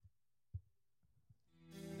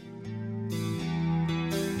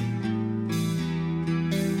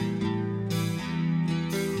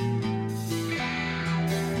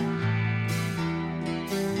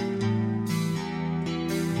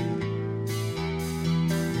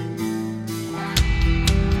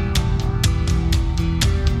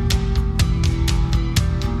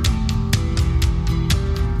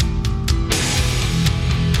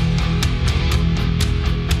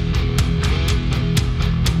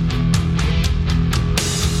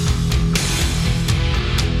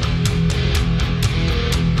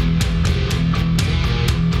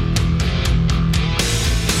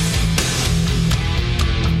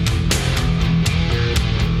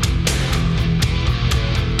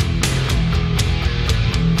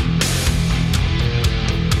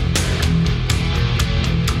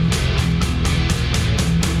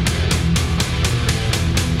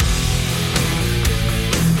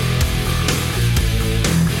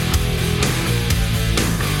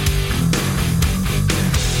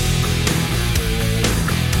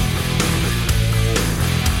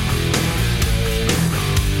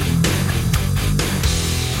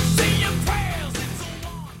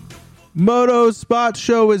Moto Spot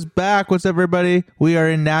Show is back. What's up, everybody? We are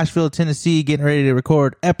in Nashville, Tennessee, getting ready to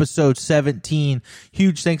record episode 17.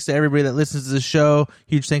 Huge thanks to everybody that listens to the show.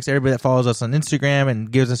 Huge thanks to everybody that follows us on Instagram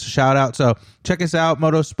and gives us a shout out. So check us out,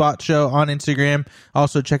 Moto Spot Show on Instagram.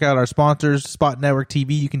 Also check out our sponsors, Spot Network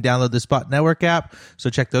TV. You can download the Spot Network app, so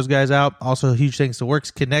check those guys out. Also huge thanks to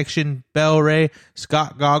Works Connection, Bell Ray,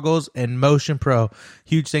 Scott Goggles, and Motion Pro.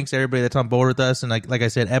 Huge thanks to everybody that's on board with us. And like I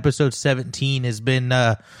said, episode 17 has been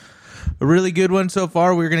a really good one so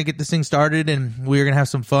far. We're going to get this thing started, and we're going to have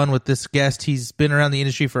some fun with this guest. He's been around the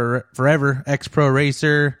industry for forever. Ex-pro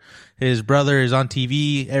racer. His brother is on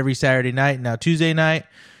TV every Saturday night, now Tuesday night.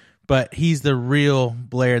 But he's the real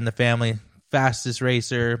Blair in the family. Fastest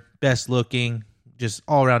racer, best looking, just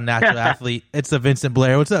all-around natural athlete. It's the Vincent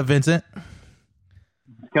Blair. What's up, Vincent?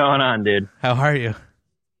 What's going on, dude? How are you?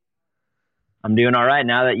 I'm doing all right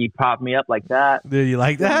now that you popped me up like that. Dude, you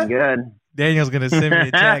like that? Good. Daniel's going to send me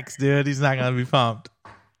a text, dude. He's not going to be pumped.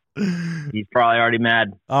 He's probably already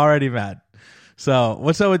mad. Already mad. So,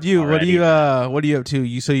 what's up with you? Already. What are you up to?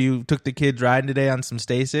 You took the kids riding today on some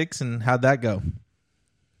Stasics, and how'd that go?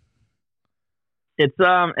 It's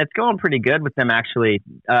going pretty good with them, actually.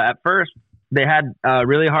 At first, they had a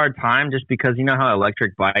really hard time just because you know how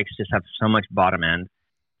electric bikes just have so much bottom end.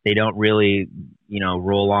 They don't really,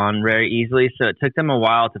 roll on very easily. So it took them a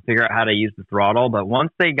while to figure out how to use the throttle. But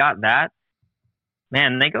once they got that,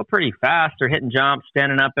 man, they go pretty fast. They're hitting jumps,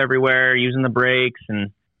 standing up everywhere, using the brakes,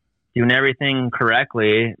 and doing everything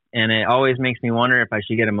correctly. And it always makes me wonder if I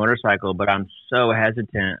should get a motorcycle, but I'm so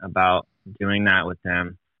hesitant about doing that with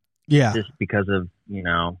them. Yeah. Just because of,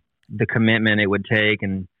 the commitment it would take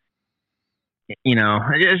and,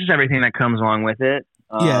 it's just everything that comes along with it.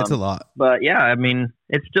 Yeah, it's a lot. But yeah, I mean,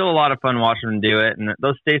 it's still a lot of fun watching them do it. And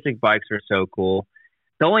those Stasic bikes are so cool.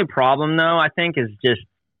 The only problem, though, I think, is just,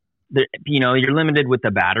 you're limited with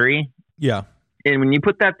the battery. Yeah. And when you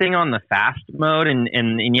put that thing on the fast mode and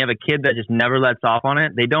you have a kid that just never lets off on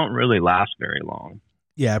it, they don't really last very long.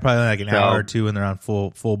 Yeah, probably like an hour or two when they're on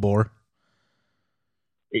full bore.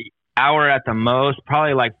 Hour at the most,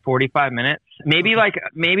 probably like 45 minutes. Maybe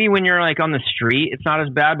when you're like on the street, it's not as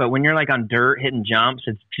bad, but when you're like on dirt hitting jumps,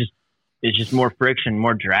 it's just more friction,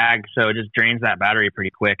 more drag, so it just drains that battery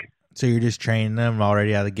pretty quick. So you're just training them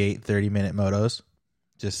already out of the gate, 30-minute motos,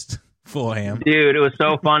 just full ham. Dude, it was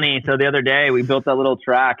so funny. So the other day we built that little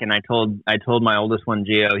track, and I told my oldest one,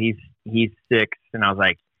 Gio, he's 6, and I was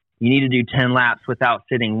like, you need to do 10 laps without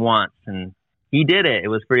sitting once, and he did it. It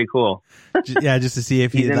was pretty cool. Yeah, just to see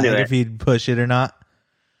if he'd push it or not.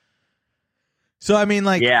 So, I mean,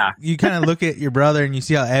 you kind of look at your brother and you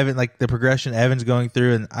see how the progression Evan's going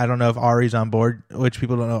through, and I don't know if Ari's on board, which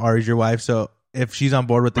people don't know Ari's your wife, so if she's on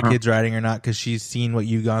board with the kids riding or not, because she's seen what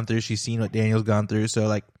you've gone through, she's seen what Daniel's gone through,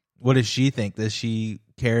 so, what does she think? Does she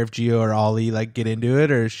care if Gio or Ollie, get into it,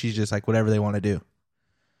 or is she just, whatever they want to do?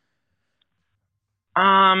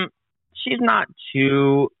 She's not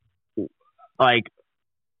too...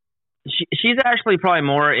 she's actually probably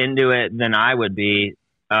more into it than I would be.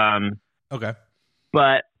 Okay.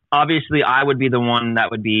 But obviously I would be the one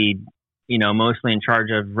that would be, mostly in charge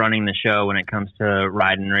of running the show when it comes to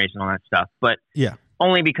riding and racing and all that stuff. But yeah,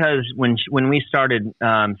 only because when we started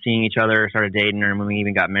seeing each other, started dating, and when we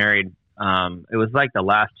even got married, it was like the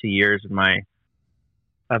last 2 years of my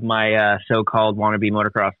so-called wannabe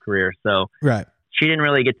motocross career. So right. She didn't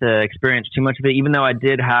really get to experience too much of it, even though I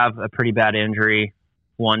did have a pretty bad injury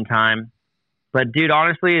one time. But, dude,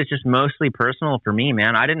 honestly, it's just mostly personal for me,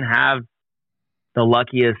 man. I didn't have the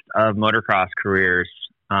luckiest of motocross careers.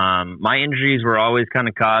 My injuries were always kind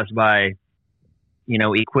of caused by,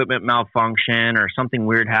 equipment malfunction or something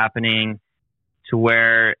weird happening to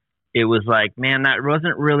where it was like, man, that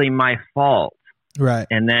wasn't really my fault. Right.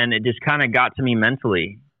 And then it just kind of got to me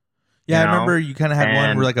mentally. Yeah, I remember you kind of had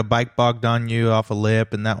one where a bike bogged on you off a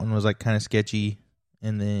lip, and that one was kind of sketchy.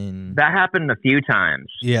 And then that happened a few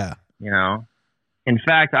times. Yeah, In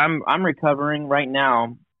fact, I'm recovering right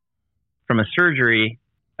now from a surgery,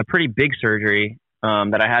 a pretty big surgery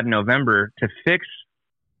that I had in November to fix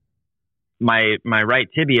my right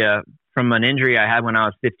tibia from an injury I had when I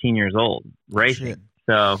was 15 years old racing. Shit.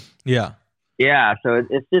 So yeah, so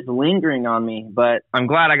it's just lingering on me, but I'm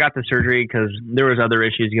glad I got the surgery because there was other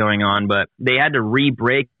issues going on, but they had to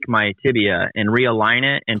re-break my tibia and realign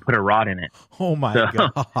it and put a rod in it. Oh my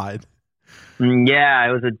God. Yeah,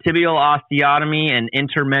 it was a tibial osteotomy and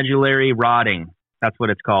intermedullary rodding. That's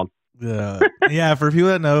what it's called. Yeah, for people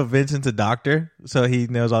that know, Vincent's a doctor, so he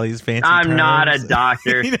knows all these fancy terms. I'm not a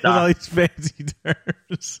doctor. He knows all these fancy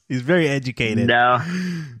terms. He's very educated. No.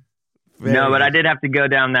 No, but I did have to go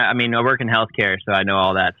down that. I mean, I work in healthcare, so I know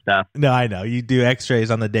all that stuff. No, I know. You do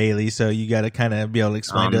x-rays on the daily, so you got to kind of be able to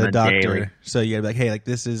explain to the doctor. Daily. So you got to be like, hey, like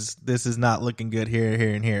this is not looking good here,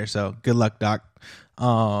 here, and here. So good luck, doc.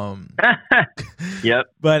 Yep.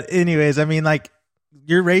 But anyways, I mean, like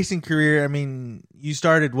your racing career, I mean, you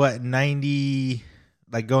started what, 90,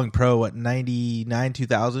 like going pro, what, 99,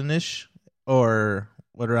 2000-ish? Or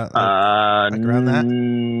what around, like around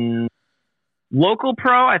that? Local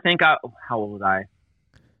pro, I think how old was I?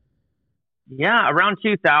 Yeah, around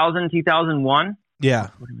 2000, 2001. Yeah.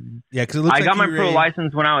 Yeah, because I got my pro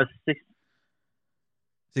license when I was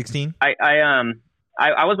 16. I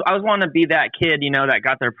was wanting to be that kid, you know, that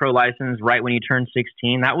got their pro license right when you turned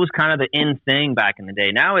 16. That was kind of the in thing back in the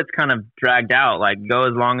day. Now it's kind of dragged out, like go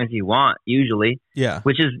as long as you want, usually. Yeah.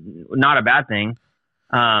 Which is not a bad thing.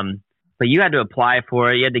 But you had to apply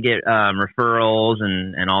for it. You had to get referrals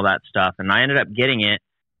and all that stuff. And I ended up getting it.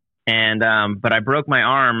 And but I broke my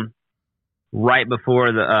arm right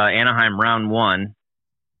before the Anaheim round 1,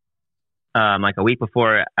 like a week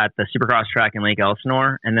before at the Supercross track in Lake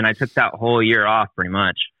Elsinore. And then I took that whole year off pretty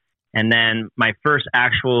much. And then my first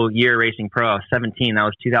actual year racing pro, I was 17. That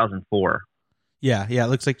was 2004. Yeah. It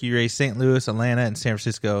looks like you raced St. Louis, Atlanta, and San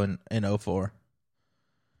Francisco in 04.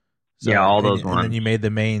 So, yeah, all those ones. And then you made the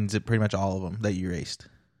mains at pretty much all of them that you raced.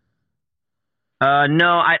 No,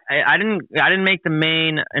 I didn't make the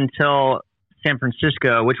main until San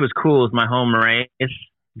Francisco, which was cool. It was my home race.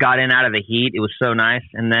 Got in out of the heat. It was so nice.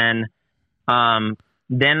 And then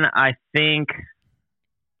I think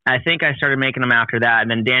I started making them after that. And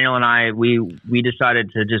then Daniel and I, we decided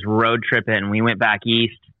to just road trip it, and we went back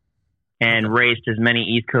east and raced as many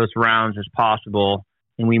East Coast rounds as possible.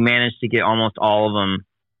 And we managed to get almost all of them.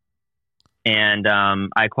 And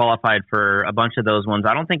I qualified for a bunch of those ones.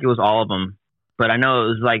 I don't think it was all of them, but I know it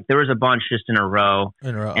was like there was a bunch just in a row.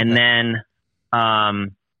 And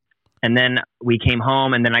then we came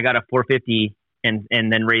home, and then I got a 450 and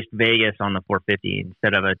then raced Vegas on the 450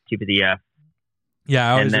 instead of a 250F.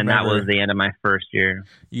 Yeah, and then that was the end of my first year.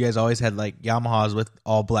 You guys always had like Yamahas with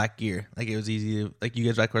all black gear. Like it was easy to, like you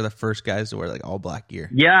guys like were the first guys to wear like all black gear.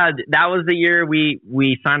 Yeah, that was the year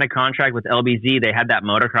we signed a contract with LBZ. They had that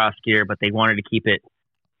motocross gear, but they wanted to keep it,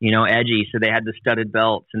 you know, edgy. So they had the studded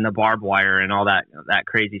belts and the barbed wire and all that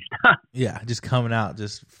crazy stuff. Yeah, just coming out,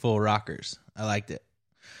 just full rockers. I liked it.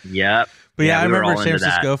 Yep. But yeah, I remember San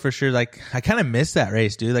Francisco for sure. Like I kind of missed that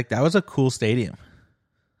race, dude. Like that was a cool stadium.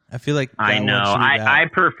 I feel like I know. I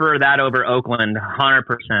prefer that over Oakland,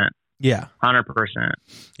 100%. Yeah, 100%.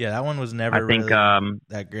 Yeah, that one was never really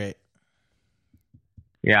that great.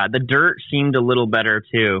 Yeah, the dirt seemed a little better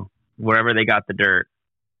too, wherever they got the dirt.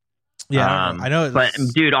 Yeah, I know. But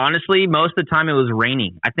dude, honestly, most of the time it was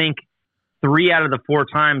raining. I think 3 out of the 4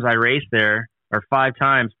 times I raced there, or 5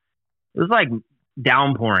 times, it was like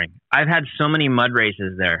downpouring. I've had so many mud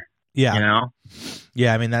races there. Yeah, you know.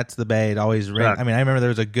 Yeah, I mean that's the bay. It always rained. I mean, I remember there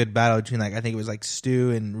was a good battle between like I think it was like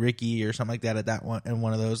Stu and Ricky or something like that at that one in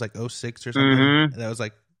one of those like 06 or something. Mm-hmm. That was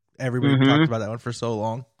like everybody talked about that one for so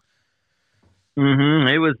long. Mm-hmm.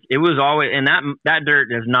 It was always, and that dirt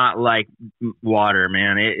does not like water,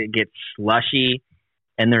 man. It gets slushy,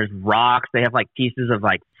 and there's rocks. They have like pieces of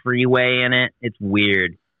like freeway in it. It's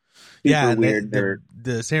weird. Yeah, weird dirt.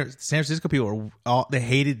 The San Francisco people they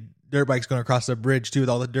hated dirt bikes going across the bridge too with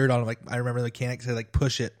all the dirt on them. Like I remember the mechanics said like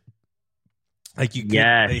push it, like you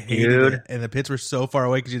they hated it, and the pits were so far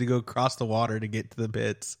away because you had to go across the water to get to the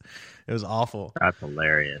pits. It was awful. That's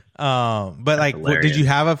hilarious. But that's like hilarious. Did you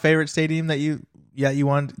have a favorite stadium that you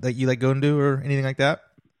wanted, that you like going to or anything like that?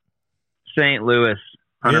 St. Louis,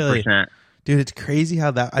 100%. Really? Dude, it's crazy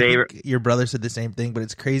how that. I think your brother said the same thing, but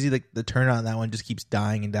it's crazy like the turnout on that one just keeps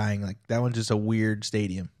dying and dying. Like that one's just a weird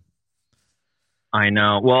stadium. I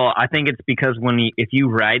know. Well, I think it's because if you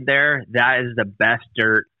ride there, that is the best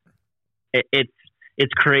dirt.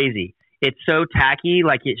 It's crazy. It's so tacky,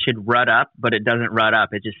 like it should rut up, but it doesn't rut up.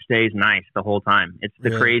 It just stays nice the whole time. It's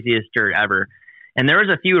the craziest dirt ever. And there was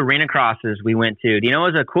a few arena crosses we went to. Do you know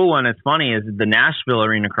what was a cool one? It's funny is the Nashville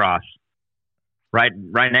Arena Cross, right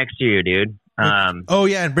next to you, dude. Oh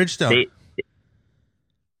yeah, in Bridgestone,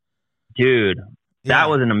 dude.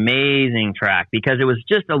 That was an amazing track because it was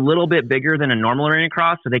just a little bit bigger than a normal arena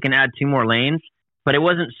cross, so they can add 2 more lanes. But it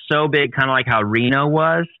wasn't so big, kind of like how Reno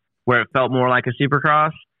was, where it felt more like a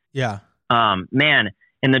supercross. Yeah. Man,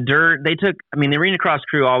 in the dirt, the arena cross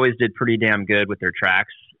crew always did pretty damn good with their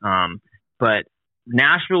tracks. But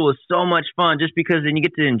Nashville was so much fun just because then you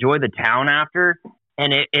get to enjoy the town after.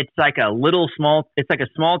 And it's like it's like a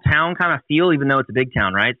small town kind of feel, even though it's a big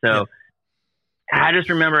town, right? So I just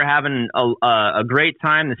remember having a great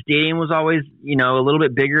time. The stadium was always, a little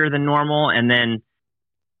bit bigger than normal. And then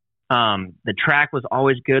the track was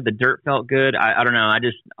always good. The dirt felt good. I don't know.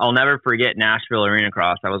 I'll never forget Nashville Arena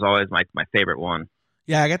Cross. That was always my favorite one.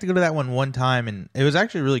 Yeah, I got to go to that one time, and it was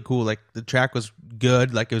actually really cool. Like, the track was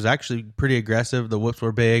good. Like, it was actually pretty aggressive. The whoops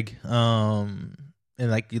were big. And,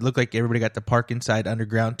 like, it looked like everybody got to park inside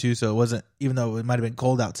underground, too. So it wasn't, even though it might have been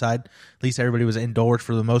cold outside, at least everybody was indoors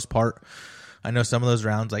for the most part. I know some of those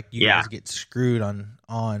rounds, like, you guys get screwed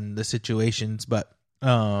on the situations, but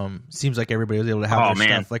seems like everybody was able to have their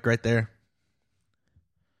stuff, like, right there.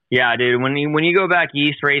 Yeah, dude. When you go back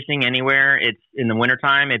east racing anywhere, it's in the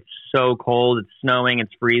wintertime. It's so cold. It's snowing.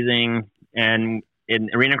 It's freezing. And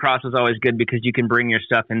Arena Cross was always good because you can bring your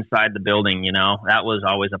stuff inside the building. That was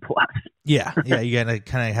always a plus. Yeah. You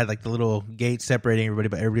kind of had like the little gate separating everybody,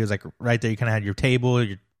 but everybody was like right there. You kind of had your table,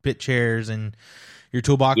 your pit chairs, and your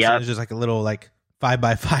toolbox. Yep. And it was just like a little like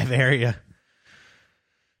 5x5 area.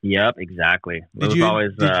 Yep, exactly. Did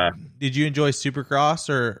you enjoy Supercross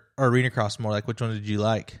or Arena Cross more? Like, which one did you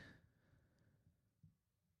like?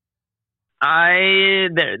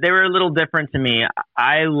 They were a little different to me.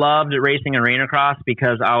 I loved racing Arena Cross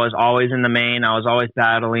because I was always in the main. I was always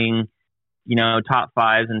battling, top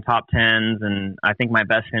fives and top tens, and I think my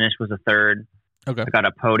best finish was a third. Okay. I got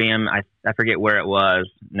a podium. I forget where it was.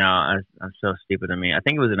 No, I'm so stupid of me. I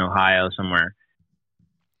think it was in Ohio somewhere.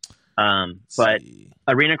 But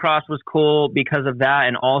Arena Cross was cool because of that,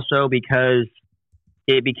 and also because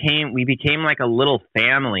we became like a little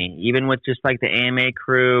family, even with just like the AMA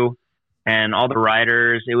crew and all the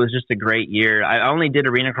riders. It was just a great year. I only did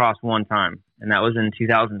Arena Cross one time, and that was in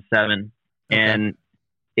 2007. Okay. And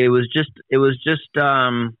it was just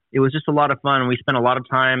a lot of fun. We spent a lot of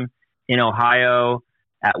time in Ohio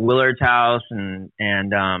at Willard's house, and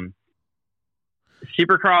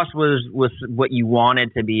Supercross was what you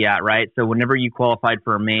wanted to be at, right? So whenever you qualified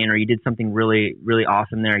for a main or you did something really, really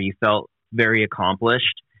awesome there, you felt very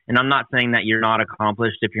accomplished. And I'm not saying that you're not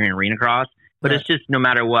accomplished if you're in Arena Cross, but right. It's just no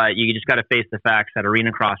matter what, you just got to face the facts that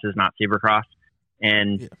Arena Cross is not Supercross.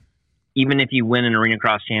 And even if you win an Arena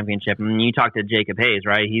Cross championship, I mean, you talk to Jacob Hayes,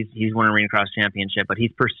 right? He's won an Arena Cross championship, but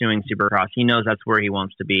he's pursuing Supercross. He knows that's where he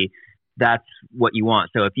wants to be. That's what you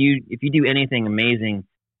want. So if you do anything amazing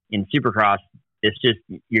in Supercross,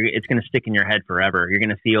 it's going to stick in your head forever. You're going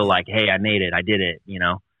to feel like, hey, I made it. I did it,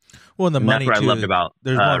 Well, and the money, that's what too. I loved about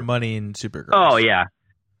there's more money in Supercross. Oh, yeah.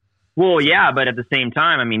 Well, yeah, but at the same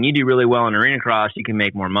time, I mean, you do really well in Arena Cross, you can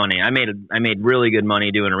make more money. I made really good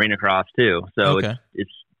money doing Arena Cross, too. So okay.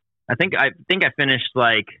 I think I finished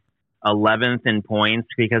like 11th in points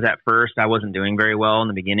because at first I wasn't doing very well in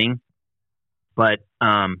the beginning. But,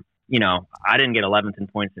 I didn't get 11th in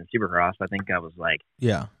points in Supercross. I think I was like...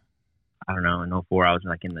 Yeah. I don't know, in 04, I was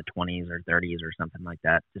like in the 20s or 30s or something like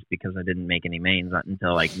that, just because I didn't make any mains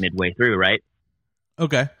until like midway through, right?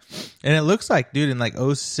 Okay. And it looks like, dude, in like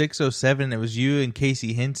 06, 07, it was you and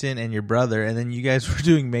Casey Hinton and your brother, and then you guys were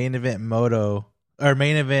doing main event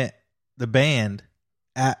the band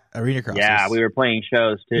at Arena Cross. Yeah, we were playing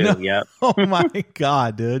shows too. No. Yep. Oh my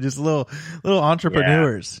God, dude. Just little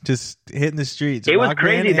entrepreneurs just hitting the streets. It was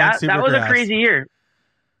crazy. That was a crazy year.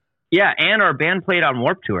 Yeah, and our band played on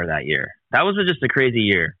Warped Tour that year. That was just a crazy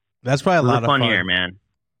year. That's probably a lot of fun year, man.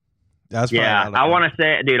 That's I want to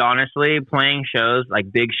say, dude, honestly, playing shows, like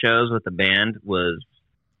big shows with the band was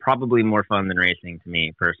probably more fun than racing to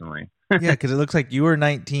me personally. Yeah, because it looks like you were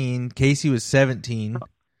 19, Casey was 17,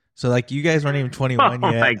 so like you guys weren't even 21 yet.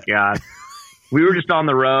 Oh my God. We were just on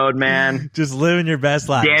the road, man. Just living your best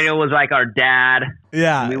life. Daniel was like our dad.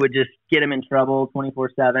 Yeah. We would just get him in trouble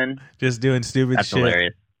 24/7. Just doing stupid That's shit.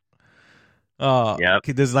 Hilarious. Oh, yep.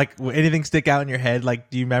 Does like anything stick out in your head?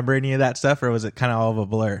 Like, do you remember any of that stuff, or was it kind of all of a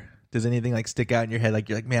blur? Does anything like stick out in your head? Like,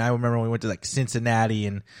 you're like, man, I remember when we went to like Cincinnati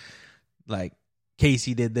and like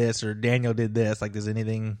Casey did this or Daniel did this. Like, does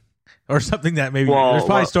anything or something that maybe there's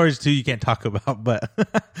probably stories too you can't talk about, but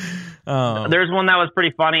there's one that was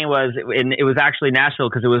pretty funny. It was actually Nashville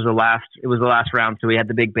because it was the last round, so we had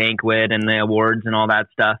the big banquet and the awards and all that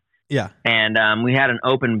stuff. Yeah, and we had an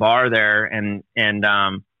open bar there, and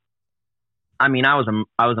I mean, I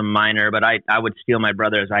was a minor, but I would steal my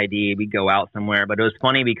brother's ID. We'd go out somewhere. But it was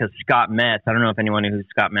funny because Scott Metz, I don't know if anyone knows who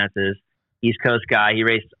Scott Metz is, East Coast guy. He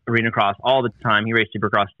raced Arena Cross all the time. He raced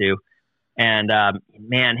Supercross too. And,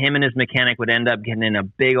 man, him and his mechanic would end up getting in a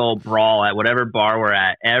big old brawl at whatever bar we're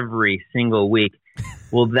at every single week.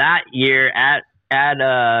 Well, that year at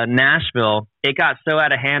Nashville, it got so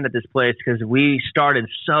out of hand at this place because we started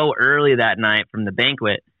so early that night from the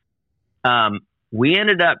banquet. We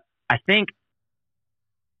ended up, I think,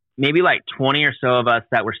 maybe like 20 or so of us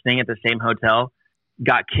that were staying at the same hotel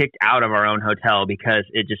got kicked out of our own hotel because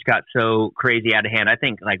it just got so crazy out of hand. I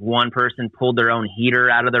think like one person pulled their own heater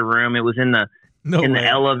out of the room. It was in the the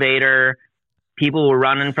elevator. People were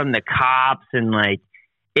running from the cops, and like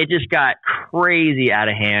it just got crazy out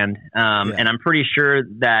of hand. And I'm pretty sure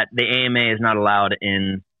that the AMA is not allowed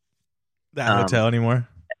in that hotel anymore.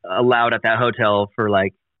 Allowed at that hotel for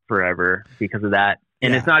like forever because of that.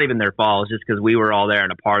 And it's not even their fault. It's just because we were all there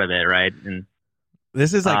and a part of it, right? And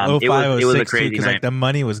this is like 05, 06 too, because like the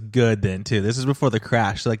money was good then too. This is before the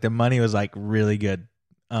crash, so like the money was like really good.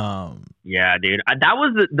 Yeah, dude,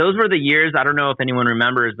 those were the years. I don't know if anyone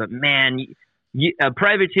remembers, but man, a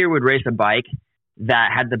privateer would race a bike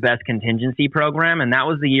that had the best contingency program, and that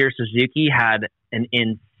was the year Suzuki had an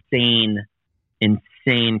insane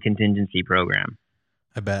contingency program.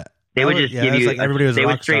 I bet they would just give you. Like everybody was they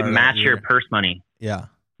would straight match your purse money. Yeah,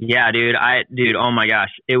 dude. Oh my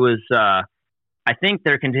gosh, it was. I think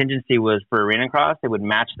their contingency was for arena cross. They would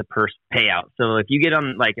match the purse payout. So if you get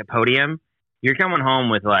on like a podium, you're coming home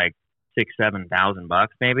with like $6,000-7,000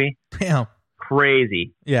 maybe. Damn,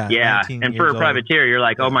 crazy. Yeah. And for a privateer, you're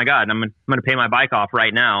like, oh my god, I'm gonna pay my bike off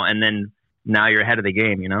right now, and then now you're ahead of the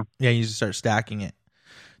game. You know? Yeah, you just start stacking it,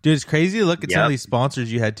 dude. It's crazy to look at some of these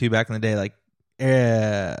sponsors you had too back in the day, like.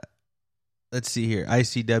 Let's see here.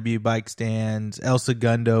 ICW Bike Stands, El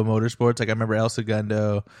Segundo Motorsports. Like I remember El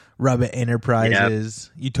Segundo, Rub It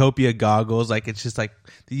Enterprises, Utopia Goggles. Like it's just like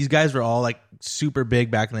these guys were all like super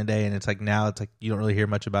big back in the day, and it's like now it's like you don't really hear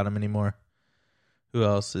much about them anymore. Who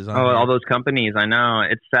else is on? Oh, all those companies. I know.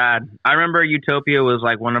 It's sad. I remember Utopia was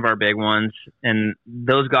like one of our big ones, and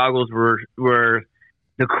those goggles were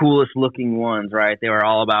the coolest looking ones, right? They were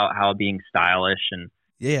all about how being stylish, and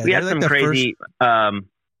we had some crazy.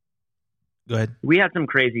 Go ahead. We had some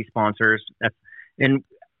crazy sponsors, and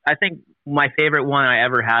I think my favorite one I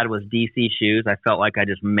ever had was DC Shoes. I felt like I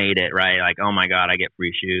just made it, right? Like, oh my god, I get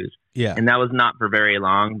free shoes. Yeah, and that was not for very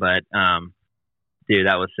long, but dude,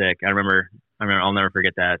 that was sick. I remember. I'll never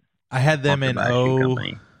forget that. I had them in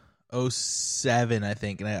 07, I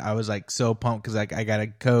think, and I was like so pumped because I got a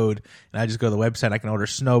code, and I just go to the website. I can order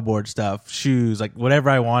snowboard stuff, shoes, like whatever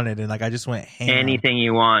I wanted, and like I just went ham. Anything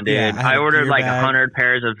you want, dude. Yeah, I ordered like 100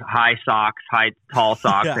 pairs of tall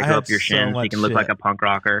socks that go up your shins, so you can look like a punk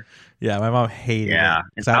rocker. Yeah, my mom hated it. Yeah,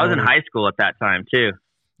 I was in high school at that time too.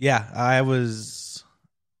 Yeah, I was.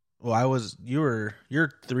 Well, you're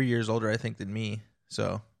 3 years older, I think, than me.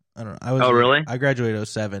 So I don't know. Oh, really? I graduated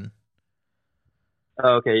 07.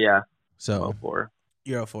 Oh, okay, yeah. So 04.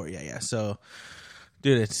 You're 04, yeah. So,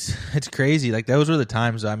 dude, it's crazy. Like those were the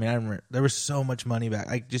times. I mean, I remember there was so much money back.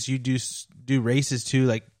 Like just you do races too,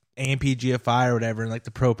 like AMP GFI or whatever, and like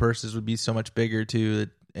the pro purses would be so much bigger too,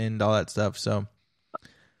 and all that stuff. So,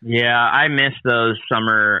 yeah, I miss those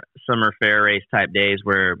summer fair race type days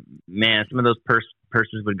where, man, some of those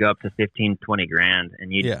purses would go up to 15, 20 grand,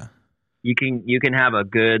 and you can have a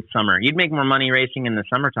good summer. You'd make more money racing in the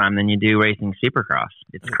summertime than you do racing Supercross.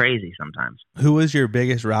 It's crazy sometimes. Who was your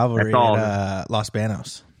biggest rivalry at Los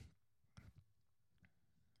Banos?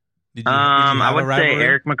 I would say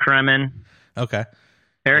Eric McCremon. Okay.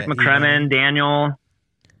 Eric McCremon, Daniel,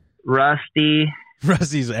 Rusty.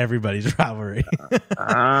 Rusty's everybody's rivalry.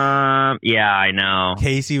 Yeah, I know.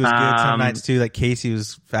 Casey was good some nights too. Like Casey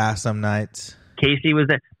was fast some nights. Casey was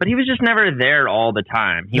there, but he was just never there all the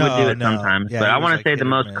time. He would do it sometimes. Yeah, but I want to say the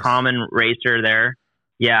most common racer there,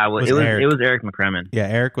 it was Eric McCremon. Yeah,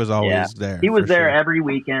 Eric was always there. He was there every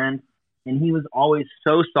weekend, and he was always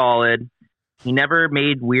so solid. He never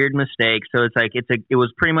made weird mistakes, so it's like it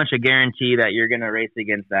was pretty much a guarantee that you're going to race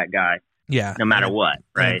against that guy. Yeah, no matter what.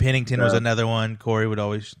 Right. And Pennington was another one. Corey would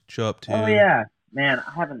always show up too. Oh yeah, man,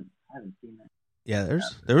 I haven't seen that. Yeah,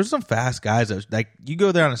 there was some fast guys that was, like you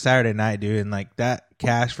go there on a Saturday night, dude, and like that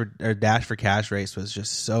Dash for Cash race was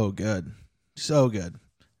just so good, so good.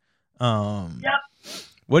 Yep.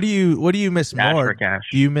 What do you miss Dash more? For Cash.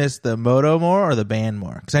 Do you miss the moto more or the band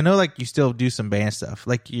more? Because I know like you still do some band stuff.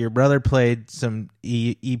 Like your brother played some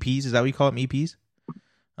EPs. Is that what you call them, EPs?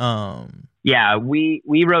 Yeah, we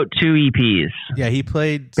wrote 2 EPs. Yeah, he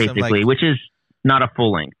played basically, which is not a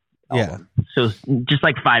full length. Yeah. So just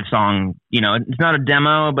like 5 songs, it's not a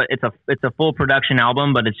demo, but it's a full production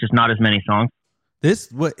album, but it's just not as many songs.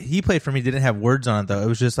 What he played for me didn't have words on it though. It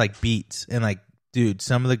was just like beats and like, dude,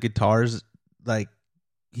 some of the guitars like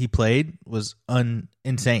he played was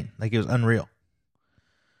insane. Like it was unreal.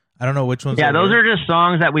 I don't know which ones. Yeah, those are just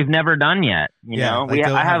songs that we've never done yet. You know, like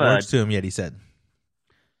I have words to him yet. He said.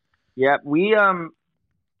 Yeah, we I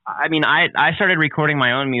started recording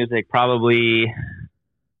my own music probably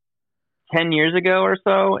 10 years ago or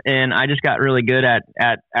so, and I just got really good at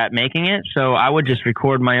making it. So I would just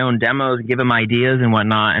record my own demos, give them ideas and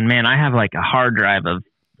whatnot. And man, I have like a hard drive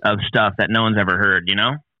of stuff that no one's ever heard, you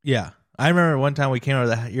know? Yeah. I remember one time we came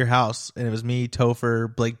over to your house, and it was me,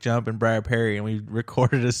 Topher, Blake Jump, and Briar Perry, and we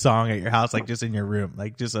recorded a song at your house, like just in your room,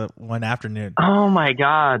 like just one afternoon. Oh my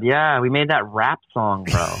God. Yeah. We made that rap song,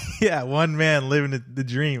 bro. Yeah. One man living the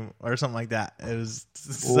dream or something like that. It was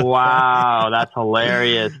so wow. funny. That's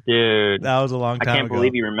hilarious, dude. That was a long time ago. I can't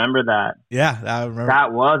believe you remember that. Yeah. I remember.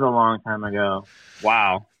 That was a long time ago.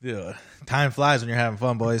 Wow. Dude, time flies when you're having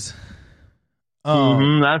fun, boys.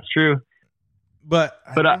 That's true. But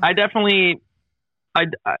I definitely,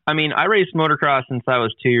 I mean, I raced motocross since I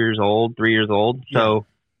was 3 years old. So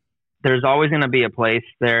there's always going to be a place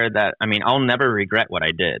there that, I mean, I'll never regret what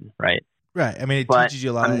I did. Right. Right. I mean, it but teaches you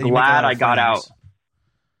a lot. I'm glad I got out.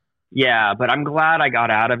 Yeah. But I'm glad I got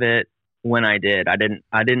out of it when I did. I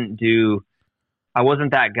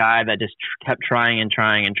wasn't that guy that just kept trying and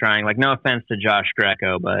trying and trying. Like, no offense to Josh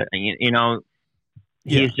Greco, but you know,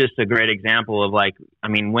 he's just a great example of like, I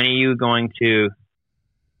mean, when are you going to,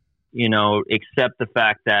 you know, accept the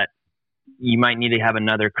fact that you might need to have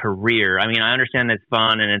another career? I mean, I understand it's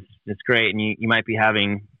fun and it's great, and you might be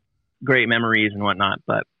having great memories and whatnot,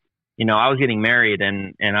 but you know, I was getting married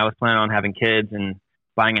and I was planning on having kids and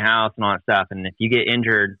buying a house and all that stuff. And if you get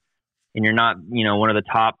injured and you're not, you know, one of the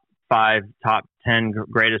top 5, top 10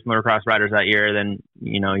 greatest motocross riders that year, then,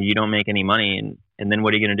 you know, you don't make any money. And then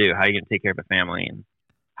what are you going to do? How are you going to take care of a family? And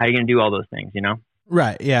how are you going to do all those things, you know?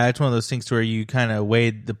 Right. Yeah. It's one of those things where you kind of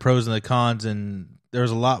weighed the pros and the cons, and there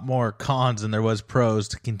was a lot more cons than there was pros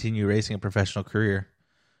to continue racing a professional career.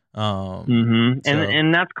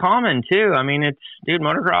 And that's common too. I mean,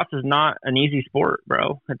 motocross is not an easy sport,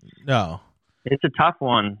 bro. It's a tough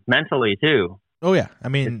one mentally too. Oh yeah. I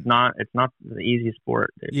mean, it's not the easiest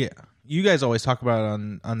sport, dude. Yeah. You guys always talk about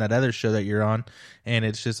it on that other show that you're on, and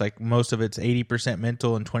it's just like most of it's 80%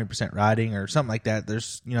 mental and 20% riding or something like that.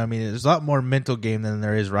 There's, you know, I mean, there's a lot more mental game than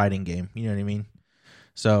there is riding game. You know what I mean?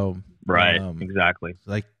 So right, exactly.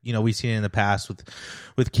 Like, you know, we've seen it in the past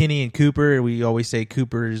with Kenny and Cooper. We always say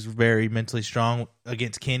Cooper is very mentally strong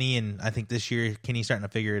against Kenny, and I think this year Kenny's starting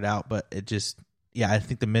to figure it out. But it just, I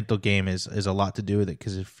think the mental game is a lot to do with it,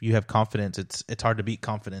 because if you have confidence, it's hard to beat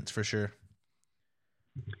confidence for sure.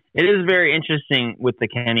 It is very interesting with the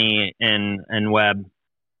Kenny and Webb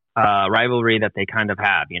rivalry that they kind of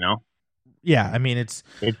have, you know. Yeah, I mean, it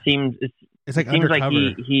seems like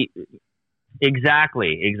he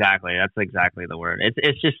exactly. That's exactly the word.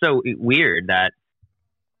 It's just so weird that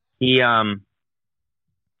he has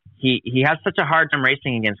such a hard time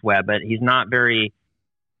racing against Webb, but he's not very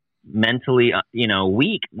mentally, you know,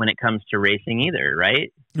 weak when it comes to racing either,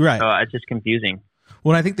 right? Right. So it's just confusing.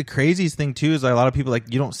 Well, I think the craziest thing too is like a lot of people,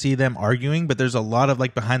 like, you don't see them arguing, but there's a lot of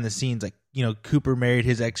like behind the scenes, like, you know, Cooper married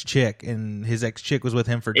his ex-chick, and his ex-chick was with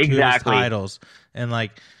him for 2 of his titles, and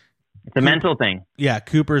like it's a mental thing. Yeah,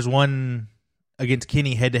 Cooper's won against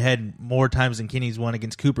Kenny head to head more times than Kenny's won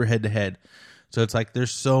against Cooper head to head. So it's like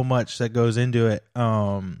there's so much that goes into it.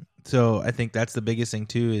 So I think that's the biggest thing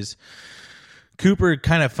too, is Cooper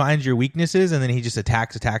kind of finds your weaknesses and then he just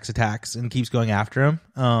attacks and keeps going after him.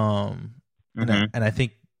 And I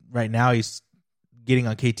think right now he's getting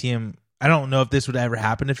on KTM. I don't know if this would ever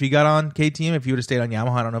happen if he got on KTM. If he would have stayed on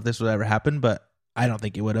Yamaha, I don't know if this would ever happen, but I don't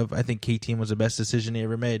think it would have. I think KTM was the best decision he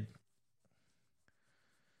ever made.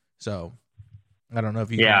 So I don't know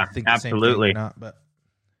if you think the same thing or not, but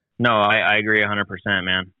no, I agree 100%,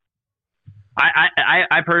 man.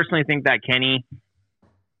 I personally think that Kenny,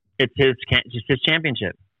 it's his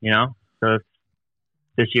championship, you know. So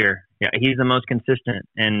this year, yeah, he's the most consistent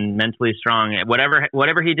and mentally strong.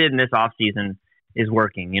 Whatever he did in this off season is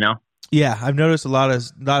working, you know. Yeah, I've noticed a lot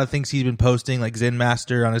of things he's been posting, like Zen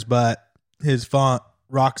Master on his butt. His font,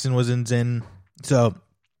 Roxon was in Zen, so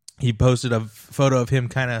he posted a photo of him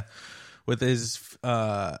kind of with his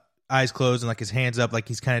eyes closed and like his hands up, like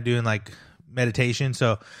he's kind of doing like meditation.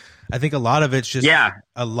 So I think a lot of it's just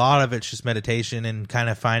meditation and kind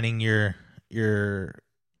of finding your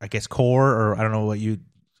I guess core, or I don't know what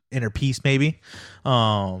inner peace maybe.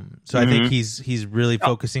 So I think he's really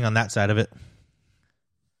focusing on that side of it.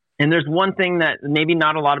 And there's one thing that maybe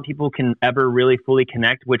not a lot of people can ever really fully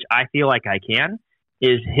connect, which I feel like I can,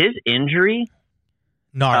 is his injury.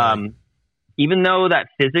 Even though that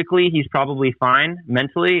physically he's probably fine,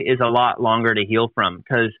 mentally is a lot longer to heal from.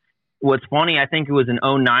 Because what's funny, I think it was in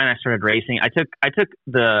 2009 I started racing. I took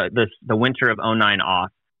the winter of 2009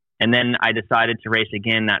 off, and then I decided to race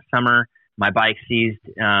again that summer. My bike seized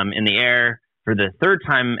in the air for the third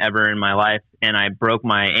time ever in my life, and I broke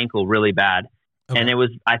my ankle really bad. Okay. And it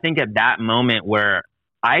was, I think, at that moment where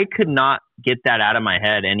I could not get that out of my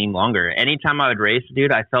head any longer. Anytime I would race,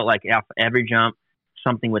 dude, I felt like off every jump,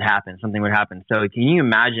 something would happen. So can you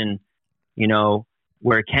imagine, you know,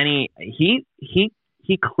 where Kenny, he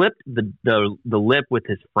clipped the lip with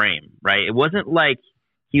his frame, right? It wasn't like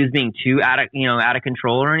he was being too out of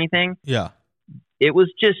control or anything. Yeah. It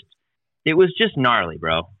was just gnarly,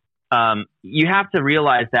 bro. You have to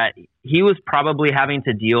realize that he was probably having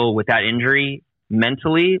to deal with that injury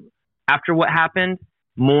mentally after what happened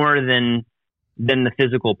more than the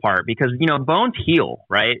physical part, because, you know, bones heal,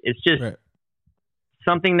 right? It's just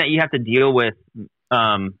something that you have to deal with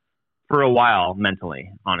for a while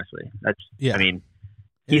mentally, honestly. I mean,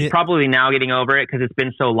 he's probably now getting over it because it's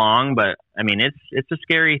been so long, but I mean, it's a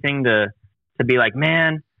scary thing to be like,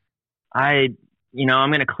 man, I'm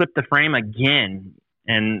going to clip the frame again,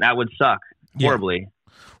 and that would suck horribly.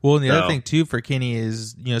 Well, and the other thing too for Kenny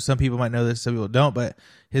is, you know, some people might know this, some people don't, but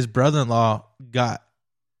his brother-in-law got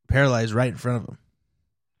paralyzed right in front of him.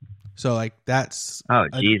 So like that's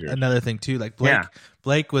another thing too. Like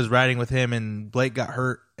Blake was riding with him, and Blake got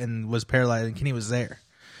hurt and was paralyzed, and Kenny was there.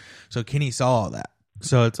 So Kenny saw all that.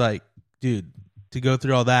 So it's like, dude, to go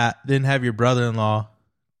through all that, then have your brother-in-law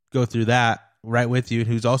go through that right with you,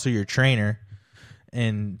 who's also your trainer,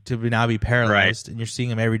 and to now be paralyzed, and you're seeing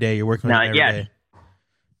him every day. You're working with him every day.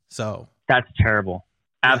 So that's terrible.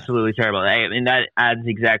 Absolutely terrible. I mean, that adds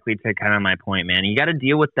exactly to kind of my point, man. You got to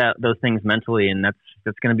deal with those things mentally, and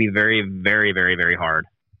that's going to be very, very, very, very hard.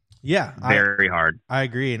 Yeah, very hard. I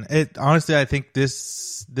agree, and honestly, I think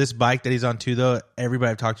this bike that he's on too, though,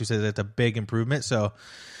 everybody I've talked to says it's a big improvement. So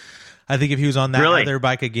I think if he was on that other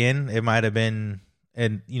bike again, it might have been,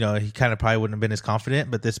 and you know, he kind of probably wouldn't have been as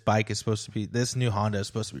confident. But this bike is supposed to be, this new Honda is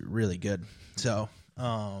supposed to be really good. So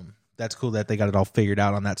that's cool that they got it all figured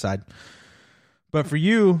out on that side. But for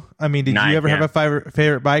you, I mean, did you ever have a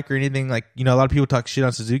favorite bike or anything? Like, you know, a lot of people talk shit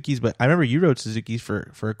on Suzuki's, but I remember you rode Suzuki's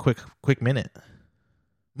for a quick minute.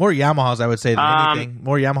 More Yamahas, I would say, than anything.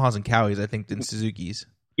 More Yamahas and Cowies, I think, than Suzuki's.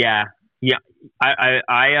 Yeah.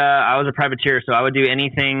 I was a privateer, so I would do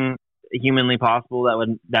anything humanly possible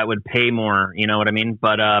that would pay more. You know what I mean?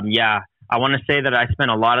 But yeah, I want to say that I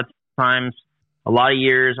spent a lot of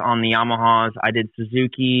years on the Yamahas. I did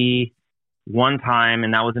Suzuki one time,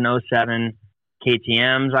 and that was in 2007.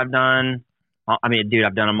 KTMs I've done. I mean, dude,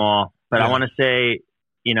 I've done them all. But I want to say,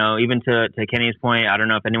 you know, even to Kenny's point, I don't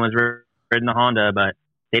know if anyone's ridden the Honda, but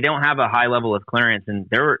they don't have a high level of clearance. And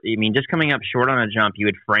just coming up short on a jump, you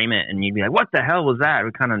would frame it and you'd be like, what the hell was that? It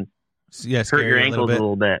would kind of hurt your ankles a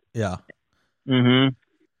little bit. Yeah. Mm-hmm.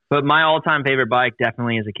 But my all-time favorite bike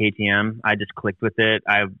definitely is a KTM. I just clicked with it.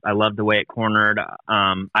 I love the way it cornered.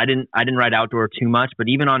 I didn't ride outdoor too much, but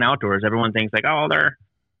even on outdoors, everyone thinks like, oh,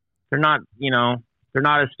 they're not, you know, they're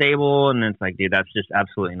not as stable. And it's like, dude, that's just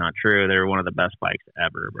absolutely not true. They're one of the best bikes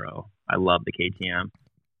ever, bro. I love the KTM.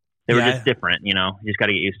 They were just different, you know. You just got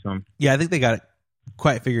to get used to them. Yeah, I think they got it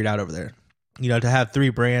quite figured out over there. You know, to have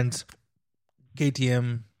three brands,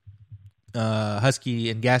 KTM, Husky,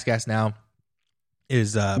 and Gas now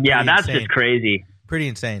is that's insane. Just crazy. Pretty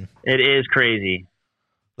insane. It is crazy.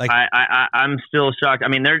 Like I'm still shocked. I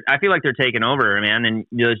mean, I feel like they're taking over, man. And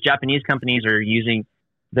those Japanese companies are using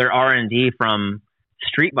their R&D from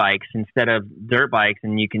street bikes instead of dirt bikes,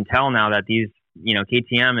 and you can tell now that these, you know,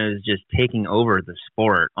 KTM is just taking over the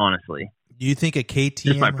sport. Honestly, do you think a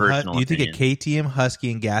KTM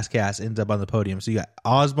Husky and Gas ends up on the podium? So you got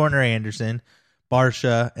Osborne or Anderson,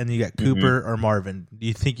 Barsha, and then you got Cooper or Marvin. Do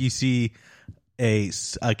you think you see a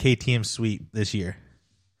KTM sweep this year?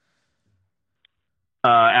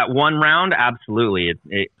 At one round, absolutely.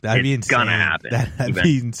 That'd be it's insane. Gonna happen. That'd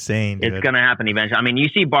be insane. Dude. It's gonna happen eventually. I mean, you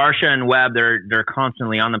see Barsha and Webb; they're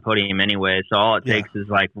constantly on the podium anyway. So all it takes is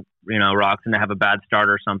like, you know, Roczen to have a bad start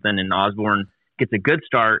or something, and Osborne gets a good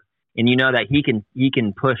start, and you know that he can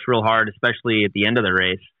push real hard, especially at the end of the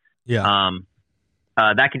race. Yeah.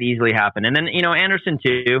 That could easily happen. And then, you know, Anderson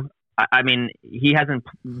too. I mean, he hasn't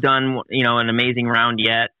done, you know, an amazing round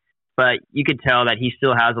yet, but you could tell that he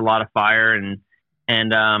still has a lot of fire, and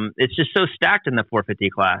it's just so stacked in the 450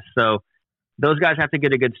 class. So those guys have to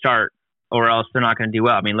get a good start, or else they're not going to do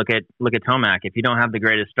well. I mean, look at Tomac. If you don't have the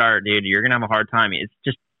greatest start, dude, you're going to have a hard time. It's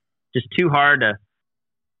just too hard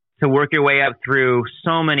to work your way up through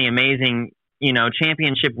so many amazing, you know,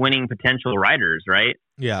 championship winning potential riders, right?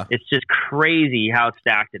 Yeah. It's just crazy how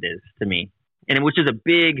stacked it is to me. And which is a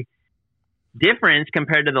big difference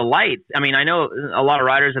compared to the lights. I mean, I know a lot of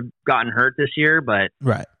riders have gotten hurt this year, but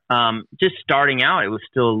right. Just starting out, it was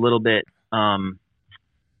still a little bit,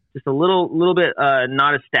 just a little bit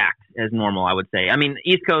not as stacked as normal, I would say. I mean,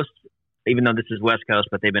 East Coast even though this is West Coast,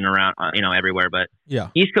 but they've been around, everywhere. But Yeah.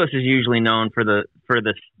 East Coast is usually known for the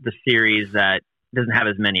series that doesn't have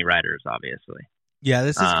as many riders, obviously. Yeah,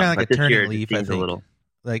 this is kind of like a turning leaf, I seems think. a little.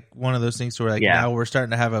 Like one of those things where now we're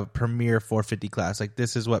starting to have a premier 450 class. Like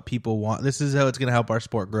this is what people want. This is how it's going to help our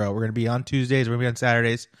sport grow. We're going to be on Tuesdays. We're going to be on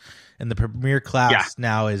Saturdays. And the premier class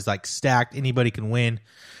now is like stacked. Anybody can win.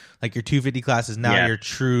 Like your 250 class is now your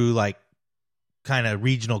true like kind of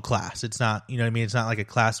regional class. It's not, you know what I mean? It's not like a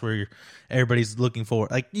class where everybody's looking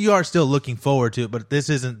forward. Like you are still looking forward to it, but this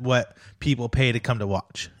isn't what people pay to come to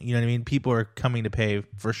watch. You know what I mean? People are coming to pay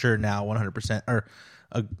for sure now 100% or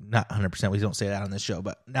not 100%. We don't say that on this show,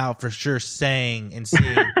 but now for sure saying and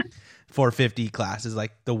seeing 450 class is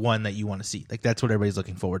like the one that you want to see. Like that's what everybody's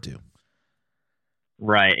looking forward to.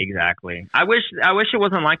 Right, exactly. I wish it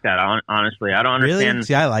wasn't like that. Honestly, I don't understand. Really?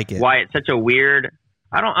 See, I like it. Why it's such a weird.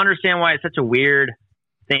 I don't understand why it's such a weird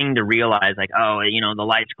thing to realize. Like, oh, the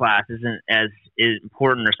lights class isn't as is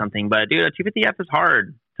important or something. But dude, a 250F is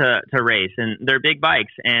hard to race, and they're big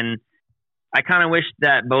bikes. And I kind of wish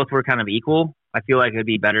that both were kind of equal. I feel like it'd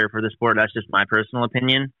be better for the sport. That's just my personal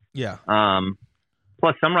opinion. Yeah.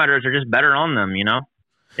 Plus, some riders are just better on them.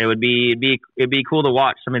 It'd be cool to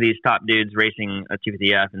watch some of these top dudes racing a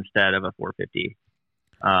 250F instead of a 450.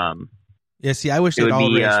 Yeah. See, I wish they'd all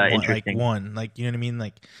race one. Like, you know what I mean?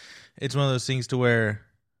 Like, it's one of those things to where,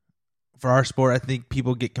 for our sport, I think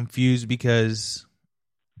people get confused because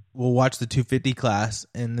we'll watch the 250 class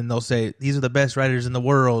and then they'll say these are the best riders in the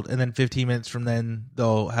world, and then 15 minutes from then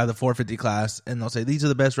they'll have the 450 class and they'll say these are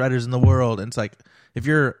the best riders in the world. And it's like, if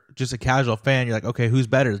you're just a casual fan, you're like, okay, who's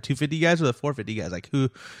better, the 250 guys or the 450 guys? Like, who,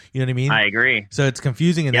 you know what I mean? I agree. So it's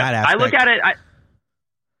confusing in that aspect. I look at it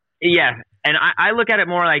and I look at it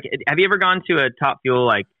more like, have you ever gone to a Top Fuel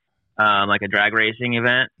like a drag racing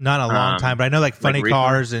event? Not in a long time, but I know like funny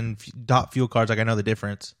cars and Top Fuel cars, like I know the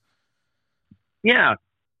difference. Yeah.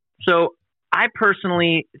 So I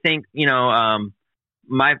personally think,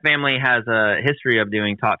 my family has a history of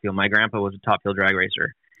doing Top Fuel. My grandpa was a Top Fuel drag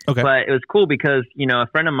racer. Okay. But it was cool because, a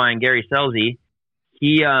friend of mine, Gary Selzy,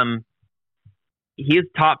 he is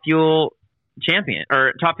Top Fuel champion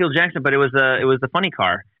or Top Fuel Jackson, but it was the funny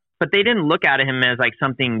car. But they didn't look at him as like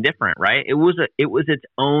something different, right? It was its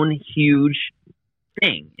own huge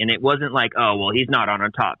thing. And it wasn't like, oh, well, he's not on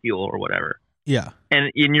a Top Fuel or whatever. Yeah.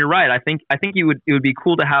 And you're right. I think it would be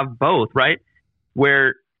cool to have both, right?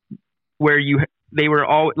 Where they were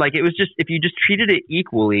all like, it was just, if you just treated it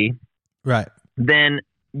equally, right, then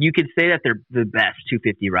you could say that they're the best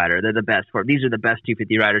 250 rider. They're the best these are the best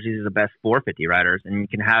 250 riders. These are the best 450 riders. And you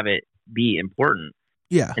can have it be important.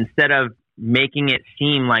 Yeah. Instead of making it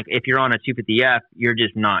seem like if you're on a 250F, you're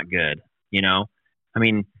just not good. I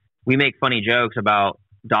mean, we make funny jokes about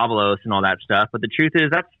Davalos and all that stuff, but the truth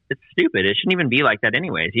is it's stupid. It shouldn't even be like that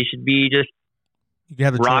anyways. He should be just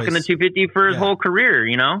rocking the 250 for his whole career,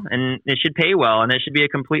 and it should pay well, and it should be a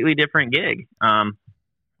completely different gig. Yeah,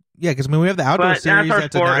 because we have the outdoor series,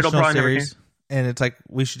 that's a national series, and it's like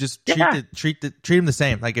we should just treat them the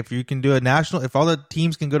same. Like if you can do a national, if all the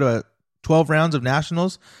teams can go to 12 rounds of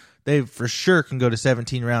nationals, they for sure can go to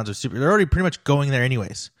 17 rounds of super. They're already pretty much going there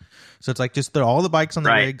anyways. So it's like just throw all the bikes on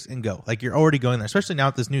the rigs and go. Like you're already going there, especially now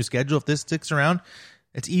with this new schedule. If this sticks around,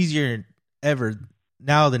 it's easier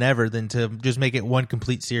now than ever than to just make it one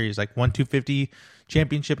complete series, like one 250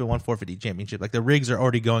 championship and one 450 championship. Like the rigs are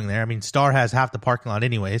already going there. I mean, Star has half the parking lot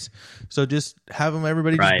anyways, so just have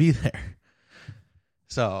everybody just be there.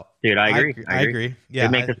 So, dude, I agree. I agree. Yeah,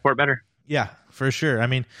 it'd make the sport better. Yeah, for sure. I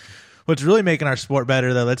mean, what's really making our sport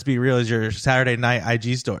better, though, let's be real, is your Saturday night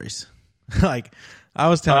IG stories. Like. I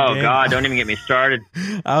was telling Daniel, God, don't even get me started.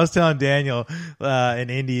 I was telling Daniel in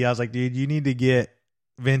Indy, I was like, dude, you need to get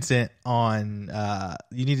Vincent on.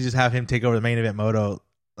 You need to just have him take over the main event moto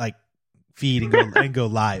like feed and go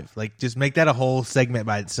live. Like just make that a whole segment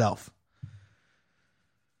by itself.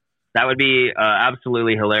 That would be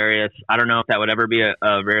absolutely hilarious. I don't know if that would ever be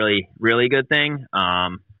a really, really good thing.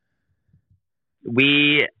 I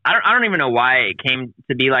don't even know why it came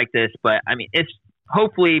to be like this, but I mean,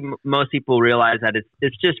 hopefully most people realize that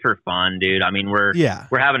it's just for fun, dude. I mean, we're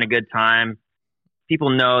having a good time.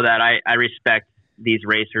 People know that I respect these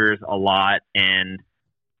racers a lot. And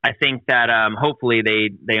I think that, hopefully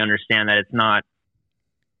they understand that it's not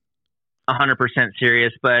 100%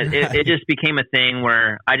 serious, but it just became a thing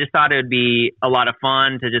where I just thought it would be a lot of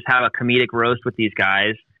fun to just have a comedic roast with these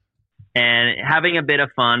guys and having a bit of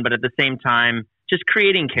fun, but at the same time, just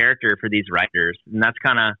creating character for these riders. And that's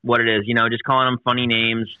kind of what it is, just calling them funny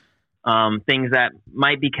names, things that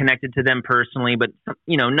might be connected to them personally, but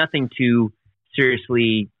nothing too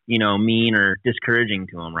seriously, mean or discouraging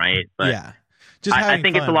to them. Right. But yeah. I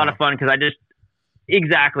think it's a lot of fun because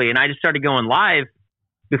exactly. And I just started going live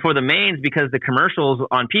before the mains because the commercials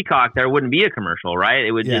on Peacock, there wouldn't be a commercial, right?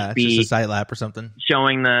 It would just be just a sight lap or something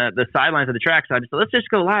showing the sidelines of the track. So I just let's just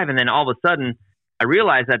go live. And then all of a sudden I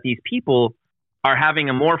realized that these people are having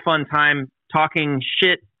a more fun time talking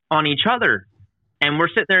shit on each other. And we're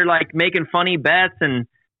sitting there like making funny bets and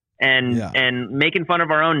making fun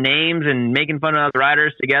of our own names and making fun of the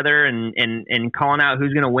riders together and calling out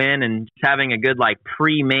who's going to win and just having a good like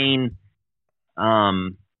pre-main,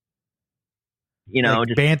 like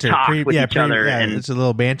just banter talk with each other. Yeah, and it's a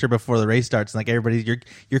little banter before the race starts. And like everybody,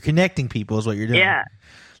 you're connecting people is what you're doing. Yeah.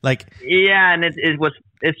 And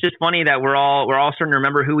it's just funny that we're all starting to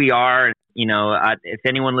remember who we are. And, if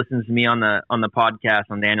anyone listens to me on the podcast,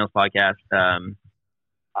 on Daniel's podcast,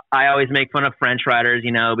 I always make fun of French riders,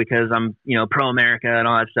 because I'm, pro America and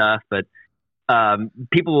all that stuff. But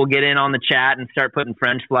people will get in on the chat and start putting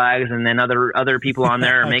French flags, and then other people on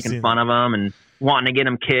there are making fun of them and wanting to get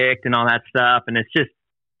them kicked and all that stuff. And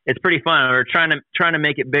it's pretty fun. We're trying to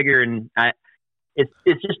make it bigger, and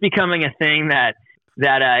it's just becoming a thing that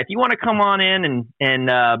if you want to come on in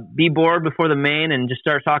and be bored before the main and just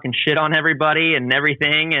start talking shit on everybody and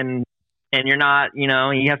everything and you're not, you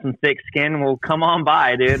have some thick skin, well, come on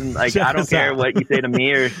by, dude. And I don't care what you say to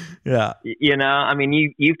me or, I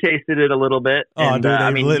mean, you've tasted it a little bit. Oh, and,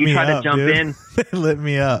 dude, you tried to jump in. They lit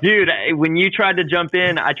me up. Dude, when you tried to jump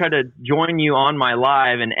in, I tried to join you on my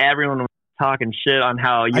live and everyone was talking shit on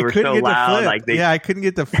how you were so loud. I couldn't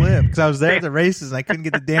get the flip because I was there at the races and I couldn't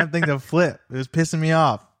get the damn thing to flip. It was pissing me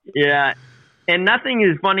off. Yeah. And nothing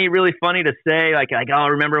is really funny to say. Like, oh,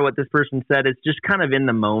 remember what this person said. It's just kind of in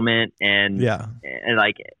the moment. And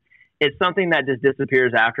it's something that just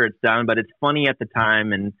disappears after it's done, but it's funny at the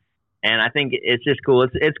time. And I think it's just cool.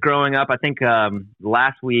 It's growing up. I think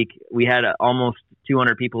last week we had almost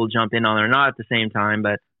 200 people jump in on there, not at the same time,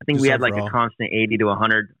 but I think we had like a constant 80 to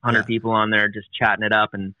 100 people on there just chatting it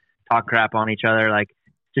up and talk crap on each other. Like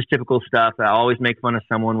just typical stuff. I always make fun of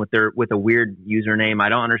someone with a weird username. I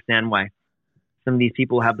don't understand why some of these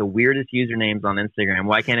people have the weirdest usernames on Instagram.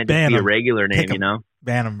 Why can't it just be a regular name,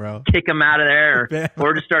 Ban them, bro. Kick them out of there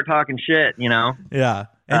or just start talking shit, Yeah.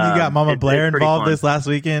 And you got Mama Blair involved this last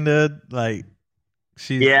weekend, dude. Like,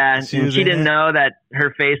 she didn't know that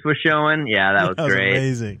her face was showing. Yeah, that was great.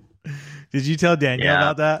 Amazing. Did you tell Daniel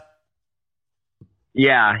about that?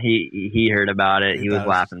 Yeah, he heard about it. He was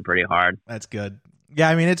laughing pretty hard. That's good. Yeah,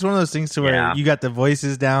 I mean, it's one of those things to where you got the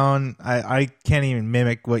voices down. I can't even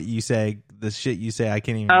mimic what you say. The shit you say, I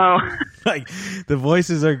can't even. Oh, like the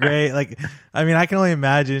voices are great. Like, I mean, I can only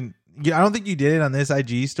imagine. I don't think you did it on this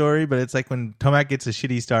IG story, but it's like when Tomac gets a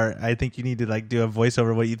shitty start, I think you need to like do a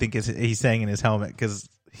voiceover what you think he's saying in his helmet, because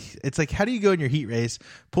it's like, how do you go in your heat race,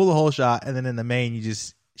 pull the whole shot, and then in the main you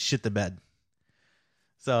just shit the bed.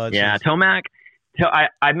 So Tomac.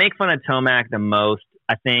 I make fun of Tomac the most.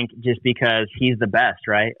 I think just because he's the best,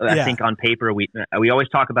 right? I think on paper we always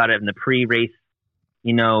talk about it in the pre-race,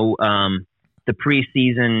 the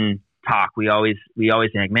preseason talk. We always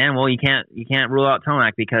think, man, well, you can't rule out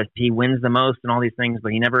Tomac because he wins the most and all these things,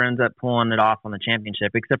 but he never ends up pulling it off on the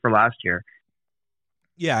championship except for last year.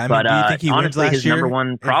 Yeah, I mean, do you think he honestly wins last year? Number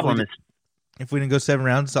one problem is if we didn't go 7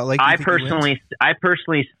 rounds. Salt Lake, I personally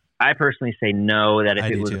say no. That if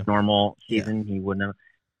it was a normal season, he wouldn't have.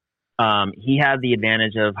 He had the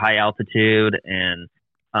advantage of high altitude, and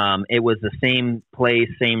it was the same place,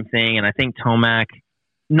 same thing. And I think Tomac,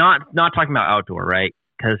 not talking about outdoor, right?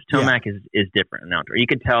 Because Tomac is different in outdoor. You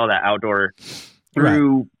could tell that outdoor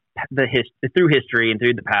through history and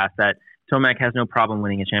through the past that Tomac has no problem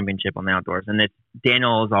winning a championship on the outdoors. And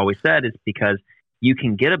Daniel has always said it's because you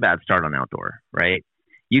can get a bad start on outdoor, right?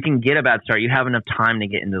 You can get a bad start. You have enough time to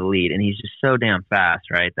get into the lead, and he's just so damn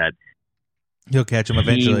fast, right? That he'll catch him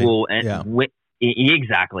eventually. He will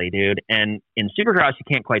exactly, dude. And in Supercross, you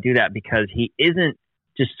can't quite do that because he isn't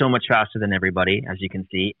just so much faster than everybody, as you can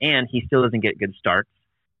see, and he still doesn't get good starts,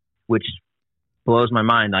 which blows my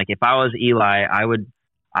mind. Like if I was Eli, I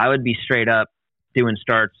would be straight up doing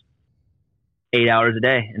starts 8 hours a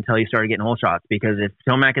day until he started getting hole shots, because if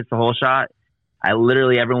Tomac gets the hole shot,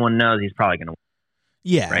 everyone knows he's probably going to win.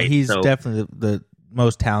 Yeah, right? He's definitely the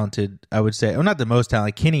most talented, I would say. Well, not the most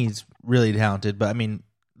talented. Kenny's really talented, but I mean,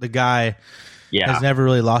 the guy has never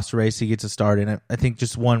really lost a race. He gets a start in it. I think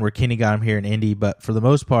just one where Kenny got him here in Indy, but for the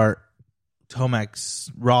most part,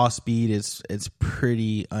 Tomac's raw speed is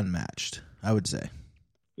pretty unmatched, I would say.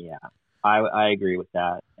 Yeah, I agree with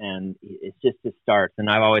that. And it's just the starts. And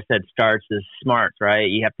I've always said starts is smarts, right?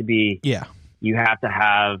 You have to be, you have to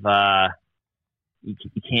have, you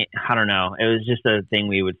can't, I don't know. It was just a thing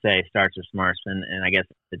we would say, starts are smarts. And I guess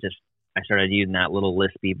it just I started using that little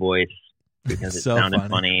lispy voice because it So sounded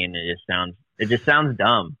funny and it just sounds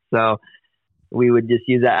dumb. So we would just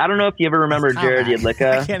use that. I don't know if you ever remember Jared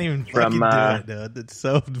Yadlicka. I can't even from, fucking do it, dude. It's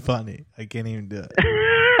so funny. I can't even do it.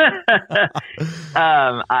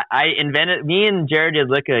 I invented. Me and Jared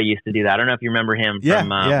Yadlicka used to do that. I don't know if you remember him from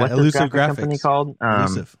what's Elusive this graphic company called?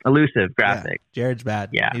 Elusive Graphics. Yeah. Jared's bad.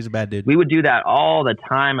 Yeah, he's a bad dude. We would do that all the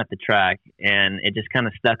time at the track, and it just kind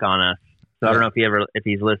of stuck on us. So I don't know if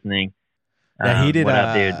he's listening. Yeah, he did. What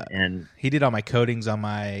up, dude? And he did all my coatings on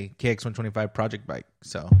my KX125 project bike.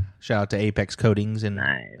 So shout out to Apex Coatings and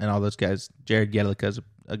all those guys. Jared Yadlicka's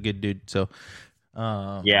a good dude. So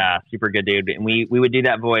yeah, super good dude. And we would do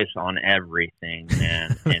that voice on everything,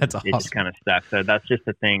 man. And That's awesome. It just kind of stuck. So that's just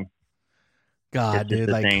the thing. God, dude,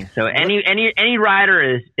 like thing. So any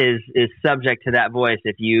rider is subject to that voice.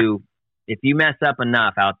 If you mess up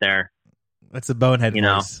enough out there, that's a bonehead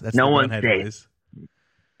voice. That's no one's safe. Voice.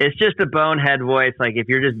 It's just a bonehead voice. Like if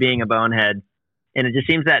you're just being a bonehead, and it just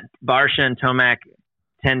seems that Barsha and Tomac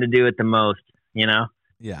tend to do it the most.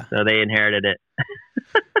 Yeah. So they inherited it.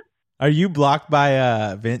 Are you blocked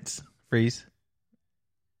by Vince Freeze?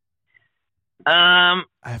 I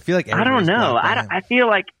feel like I don't know. I feel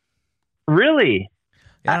like really.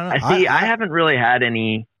 Yeah, I don't know. I haven't really had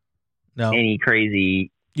any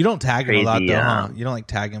crazy. You don't tag him a lot though, huh? You don't like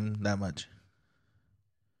tag him that much,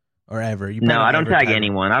 or ever? No, I don't tag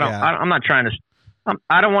anyone. I'm not trying to.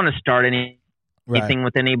 I don't want to start anything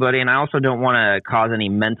with anybody, and I also don't want to cause any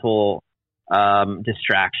mental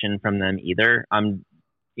distraction from them either. I'm,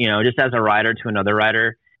 just as a rider to another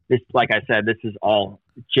rider. This, like I said, this is all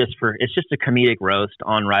it's just a comedic roast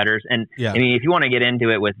on riders. And I mean, if you want to get into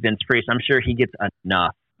it with Vince Priest, I'm sure he gets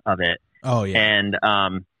enough of it. Oh yeah. And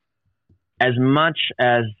as much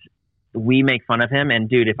as we make fun of him, and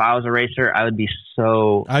dude, if I was a racer, I would be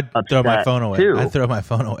so I'd throw my phone away. Too. I'd throw my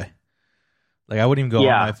phone away. Like I wouldn't even go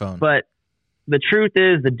on my phone. But the truth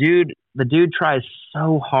is, the dude tries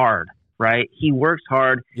so hard. Right, he works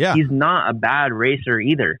hard. Yeah, he's not a bad racer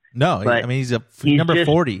either. No, but I mean he's number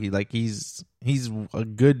 40. Like he's a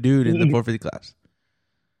good dude in the 450 class.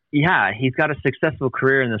 Yeah, he's got a successful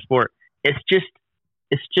career in the sport. It's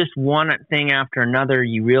just one thing after another.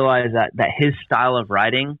 You realize that his style of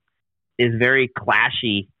riding is very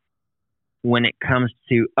clashy when it comes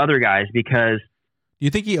to other guys because. Do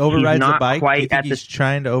you think he overrides the bike? Do you think he's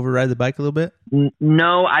trying to override the bike a little bit?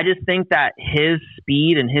 No, I just think that his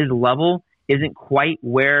speed and his level isn't quite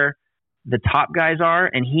where the top guys are,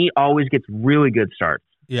 and he always gets really good starts.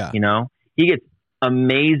 Yeah. He gets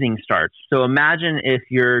amazing starts. So imagine if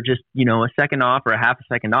you're just, a second off or a half a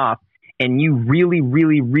second off, and you really,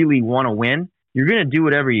 really, really want to win, you're going to do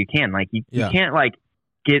whatever you can. Like, you can't,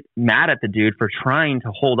 get mad at the dude for trying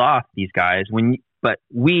to hold off these guys. But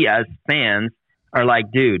we as fans are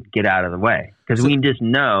like, dude, get out of the way. Because we just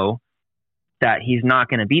know that he's not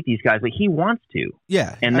going to beat these guys, but he wants to.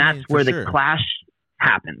 Yeah. And that's where the clash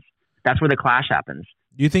happens. That's where the clash happens.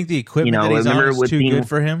 Do you think the equipment that he's on is too good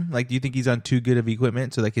for him? Like, do you think he's on too good of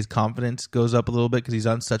equipment so, his confidence goes up a little bit because he's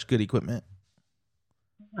on such good equipment?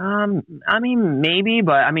 I mean, maybe,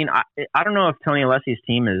 but I mean, I don't know if Tony Alessi's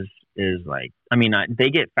team is like, I mean, they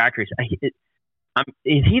get factories.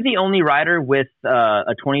 Is he the only rider with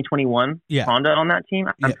a 2021 Honda on that team?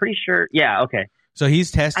 I'm pretty sure. Yeah. Okay. So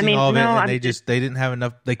he's testing all of it, and they didn't have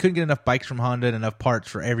enough. They couldn't get enough bikes from Honda and enough parts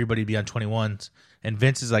for everybody to be on 21s. And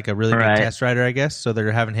Vince is like a really good test rider, I guess. So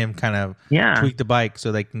they're having him kind of tweak the bike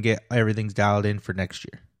so they can get everything's dialed in for next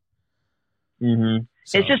year. Mm-hmm.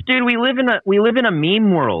 So. It's just, dude, we live in a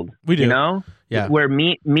meme world. We do, where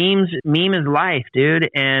meme is life, dude,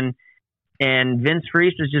 And Vince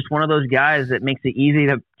Freese is just one of those guys that makes it easy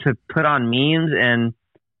to put on memes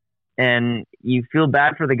and you feel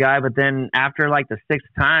bad for the guy, but then after the sixth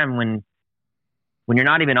time when you're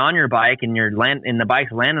not even on your bike and and the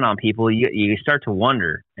bike's landing on people, you start to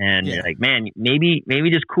wonder and you're like, man, maybe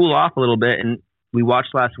just cool off a little bit. And we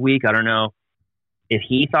watched last week. I don't know if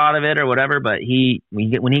he thought of it or whatever, but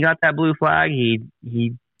when he got that blue flag, he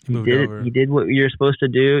did what you're supposed to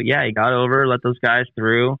do. Yeah, he got over, let those guys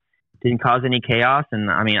through. Didn't cause any chaos, and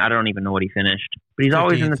I mean, I don't even know what he finished, but he's 15th.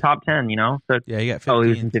 Always in the top 10, So yeah, he got 15th. Oh, he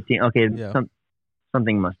was in 15. Okay,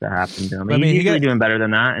 something must have happened to him. He's usually doing better than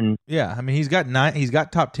that, and I mean, he's got 9. He's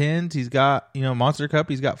got top 10s. He's got Monster Cup.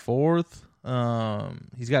 He's got 4th.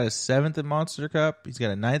 He's got a 7th at Monster Cup. He's got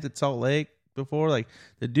a 9th at Salt Lake before. Like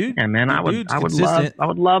the dude, yeah, man, I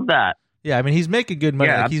would love that. Yeah, I mean, he's making good money.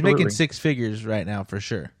 Yeah, he's making 6 figures right now for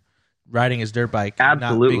sure, riding his dirt bike,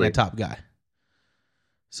 absolutely, not being a top guy.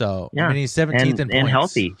 So, yeah. I mean, he's 17th in points. And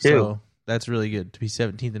healthy, too. So, that's really good to be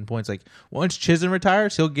 17th in points. Like, once Chisholm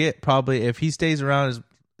retires, he'll get probably, if he stays around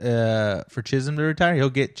for Chisholm to retire, he'll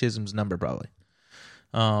get Chisholm's number probably.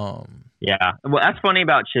 Yeah, well, that's funny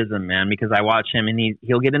about Chisholm, man, because I watch him and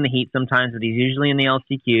he'll get in the heat sometimes, but he's usually in the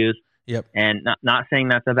LCQs. Yep. And not saying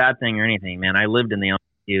that's a bad thing or anything, man. I lived in the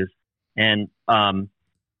LCQs, and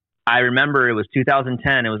I remember it was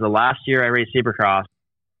 2010. It was the last year I raced Supercross.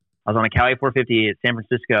 I was on a Cali 450 at San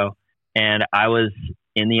Francisco, and I was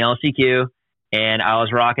in the LCQ, and I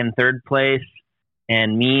was rocking third place,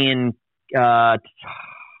 and me and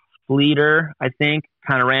Sleater, I think,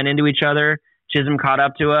 kind of ran into each other. Chisholm caught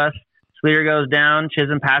up to us. Sleater goes down.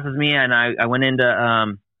 Chisholm passes me, and I went into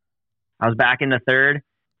I was back into third,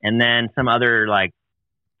 and then some other like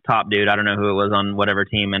top dude, I don't know who it was on whatever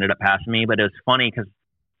team, ended up passing me. But it was funny because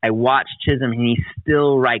I watched Chisholm, and he's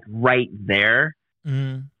still like right there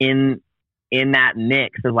in that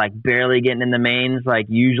mix of like barely getting in the mains. Like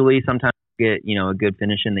usually, sometimes you get a good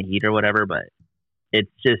finish in the heat or whatever, but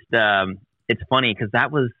it's just it's funny because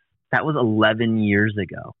that was 11 years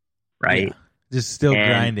ago, right? Yeah. Just still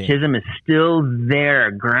grinding. Chisholm is still there,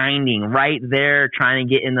 grinding, right there, trying to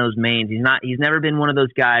get in those mains. He's never been one of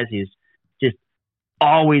those guys who's just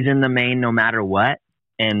always in the main no matter what.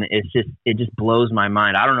 And it just blows my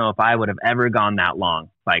mind. I don't know if I would have ever gone that long.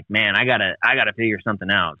 Like, man, I gotta figure something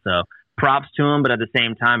out. So props to him, but at the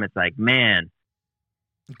same time, it's like, man,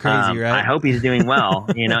 crazy, right? I hope he's doing well.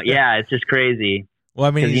 Yeah, it's just crazy. Well,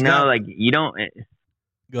 I mean, you don't.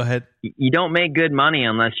 Go ahead. You don't make good money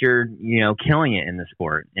unless you're, killing it in the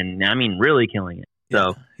sport. And I mean, really killing it.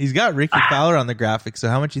 So he's got Ricky Fowler on the graphic. So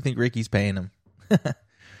how much do you think Ricky's paying him?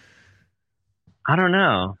 I don't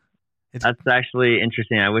know. That's actually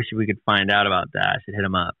interesting. I wish we could find out about that. I should hit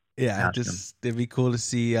him up. Yeah. It'd be cool to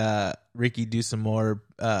see Ricky do some more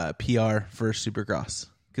PR for Supercross.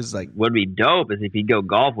 Cause would be dope is if you go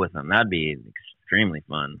golf with him. That'd be extremely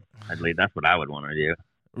fun. I believe that's what I would want to do.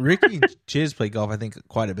 Ricky and Chiz play golf, I think,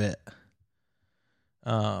 quite a bit.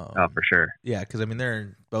 For sure. Yeah, because I mean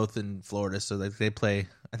they're both in Florida, so they play.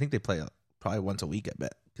 I think they play probably once a week. I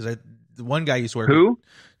bet because the one guy used to work with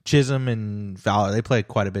Chisholm and Fowler. They play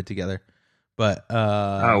quite a bit together. But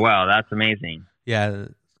oh wow, that's amazing. Yeah,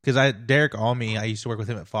 because Derek Almy, I used to work with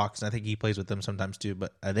him at Fox, and I think he plays with them sometimes too.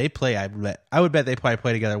 But they play. I would bet they probably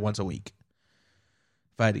play together once a week.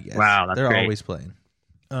 If I had to guess, wow, that's they're great. Always playing.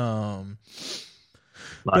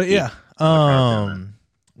 Lucky. But yeah,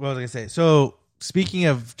 what was I gonna say? So speaking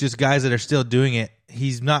of just guys that are still doing it,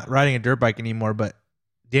 he's not riding a dirt bike anymore. But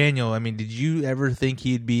Daniel, I mean, did you ever think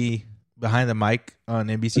he'd be behind the mic on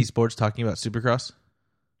NBC Sports talking about Supercross?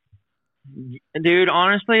 Dude,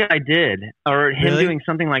 honestly, I did. Or him doing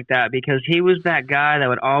something like that, because he was that guy that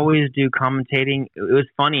would always do commentating. It was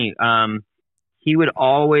funny. He would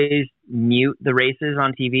always mute the races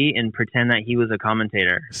on TV and pretend that he was a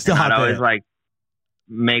commentator. Stop and I'd always it. like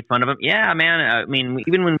make fun of him. Yeah, man. I mean,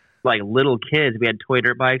 even when like little kids, we had toy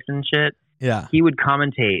dirt bikes and shit. Yeah, he would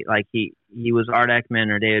commentate like he was Art Ekman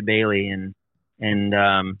or David Bailey and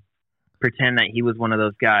pretend that he was one of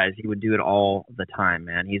those guys. He would do it all the time,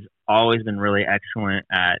 man. He's always been really excellent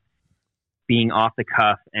at being off the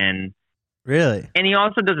cuff and he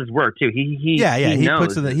also does his work too. He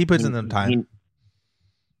puts in the time.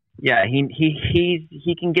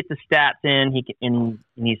 He can get the stats in. And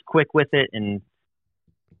he's quick with it. And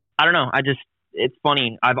I don't know. It's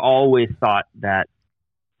funny. I've always thought that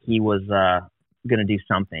he was going to do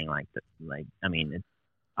something like that. Like, I mean,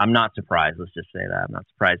 I'm not surprised. Let's just say that I'm not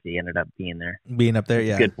surprised he ended up being up there.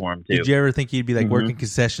 Yeah, it's good for him too. Did you ever think he'd be like working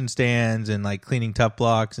concession stands and like cleaning tough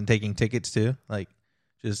blocks and taking tickets too? Like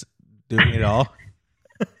just doing it all.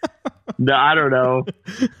 No, I don't know.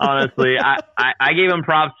 Honestly, I gave him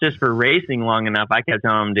props just for racing long enough. I kept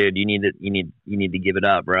telling him, dude, you need to give it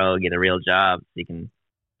up, bro. Get a real job so you can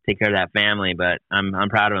take care of that family. But I'm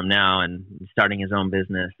proud of him now and starting his own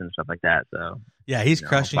business and stuff like that. So yeah, he's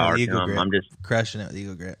crushing it with Eagle Grip. I'm just crushing it with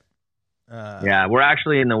Eagle Grip. Yeah, we're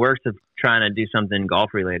actually in the works of trying to do something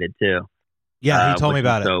golf related too. Yeah, he told me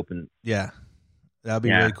about it. And, yeah, that'd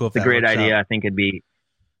be really cool. It's a great idea. I think it'd be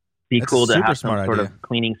cool to have some sort of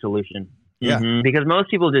cleaning solution. Yeah, because most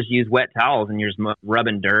people just use wet towels and you're just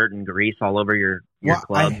rubbing dirt and grease all over your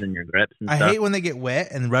clubs and your grips and stuff. I hate when they get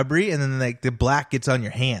wet and rubbery and then like the black gets on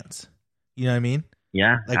your hands. You know what I mean?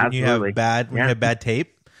 Yeah, like absolutely. when you have bad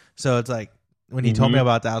tape. So it's like when he told me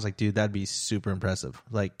about that, I was like, dude, that'd be super impressive.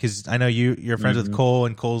 Like, because I know you're friends with Cole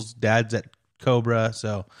and Cole's dad's at Cobra,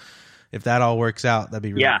 so if that all works out, that'd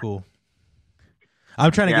be really cool.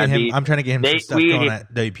 I'm trying to get him. I'm trying to get him some stuff going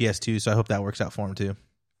at WPS too, so I hope that works out for him too.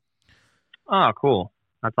 Oh, cool.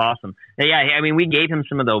 That's awesome. Yeah, I mean, we gave him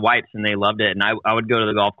some of the wipes and they loved it. And I would go to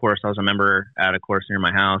the golf course. I was a member at a course near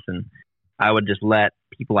my house and I would just let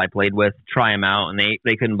people I played with try them out, and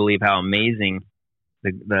they couldn't believe how amazing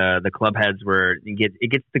the club heads were. It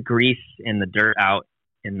gets the grease and the dirt out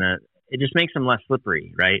it just makes them less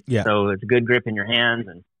slippery, right? Yeah. So it's a good grip in your hands,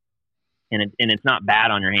 and it's not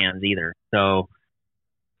bad on your hands either. So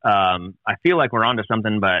I feel like we're onto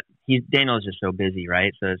something, but Daniel's just so busy,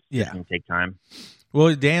 right? So it's just gonna take time.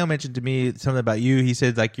 Well, Daniel mentioned to me something about you. He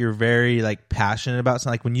said like you're very like passionate about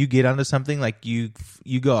something. Like when you get onto something, like you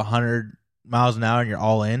go 100 miles an hour and you're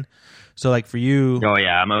all in. So like for you, oh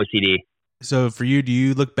yeah, I'm OCD. So for you, do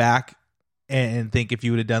you look back and think if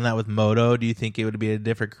you would have done that with moto, do you think it would be a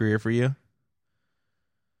different career for you?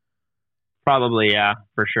 Probably, yeah,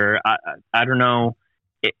 for sure. I don't know.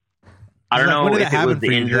 I don't know. When did if that happen for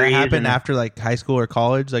you? Did that happen and, after like high school or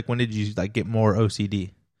college? Like when did you like get more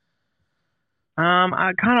OCD?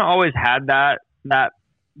 I kind of always had that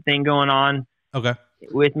thing going on. Okay.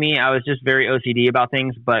 With me, I was just very OCD about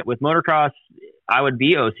things. But with motocross, I would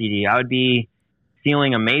be OCD. I would be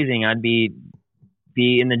feeling amazing. I'd be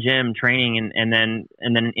in the gym training, and then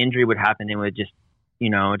an injury would happen. It would just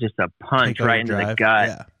a punch right into the gut.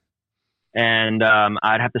 Yeah. And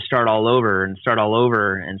I'd have to start all over, and it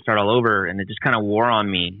just kind of wore on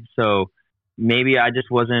me. So maybe I just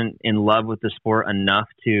wasn't in love with the sport enough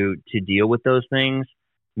to deal with those things,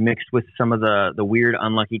 mixed with some of the weird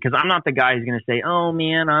unlucky. Because I'm not the guy who's going to say, "Oh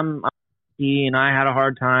man, I'm lucky and I had a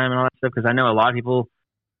hard time" and all that stuff. Because I know a lot of people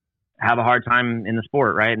have a hard time in the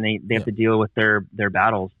sport, right? And they have to deal with their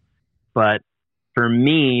battles. But for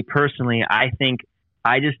me personally, I think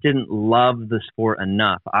I just didn't love the sport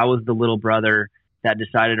enough. I was the little brother that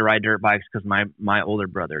decided to ride dirt bikes because my older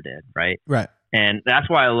brother did, right? Right. And that's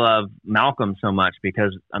why I love Malcolm so much,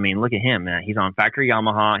 because, I mean, look at him, man. He's on factory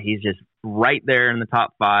Yamaha. He's just right there in the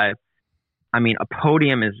top 5. I mean, a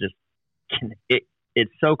podium is just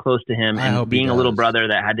it's so close to him. And being a little brother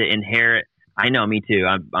that had to inherit, I know, me too.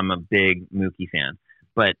 I'm a big Mookie fan.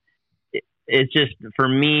 But it's just, for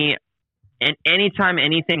me, and anytime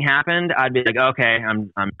anything happened, I'd be like, okay,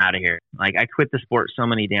 I'm out of here. Like, I quit the sport so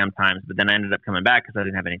many damn times, but then I ended up coming back because I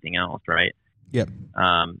didn't have anything else, right? Yep.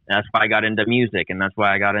 That's why I got into music, and that's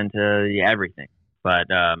why I got into everything. But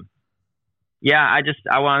yeah,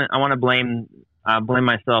 I want to blame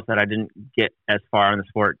myself that I didn't get as far in the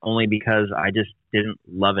sport, only because I just didn't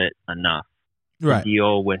love it enough to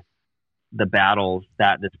deal with the battles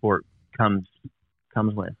that the sport comes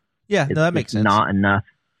with. Yeah, no, that makes sense. Not enough.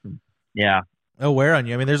 Yeah. It'll wear on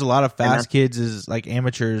you. I mean, there's a lot of fast kids as like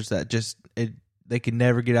amateurs that just they could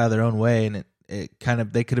never get out of their own way, and it kind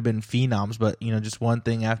of, they could have been phenoms, but just one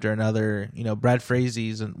thing after another. Brad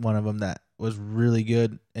Frazie's one of them that was really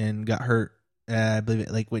good and got hurt. I believe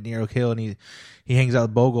it, like Whitney Oak Hill, and he hangs out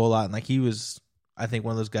with Bogle a lot, and like he was, I think,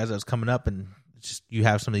 one of those guys that was coming up, and just you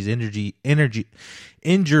have some of these injuries, and it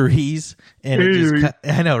just,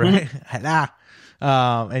 I know, right?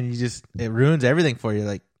 And it ruins everything for you.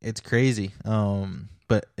 Like, it's crazy.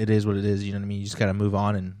 But it is what it is. You know what I mean? You just got to move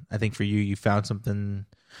on. And I think for you found something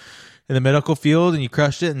in the medical field and you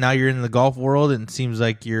crushed it. And now you're in the golf world, and it seems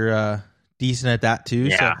like you're decent at that too.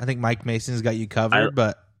 Yeah. So I think Mike Mason's got you covered,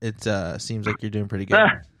 but it seems like you're doing pretty good.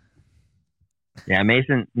 Yeah,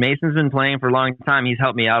 Mason's been playing for a long time. He's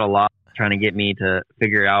helped me out a lot, trying to get me to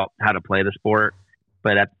figure out how to play the sport.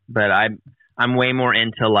 But I'm way more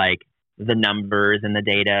into like the numbers and the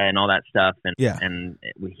data and all that stuff. And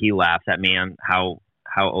he laughs at me on how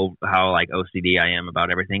like OCD I am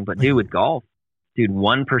about everything. But dude, with golf,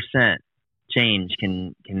 1% change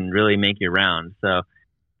can really make you round. So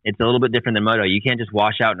it's a little bit different than moto. You can't just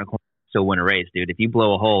wash out in a corner to win a race, dude. If you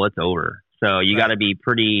blow a hole, it's over. So you got to be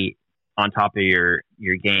pretty on top of your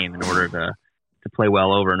game in order to play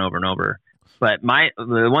well over and over and over. But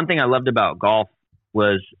the one thing I loved about golf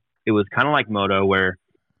was it was kind of like moto, where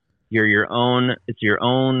it's your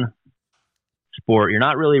own sport. You're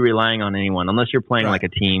not really relying on anyone unless you're playing like a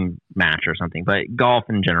team match or something. But golf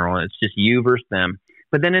in general, it's just you versus them.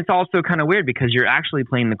 But then it's also kind of weird because you're actually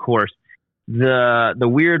playing the course. The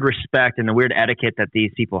weird respect and the weird etiquette that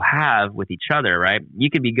these people have with each other, right? You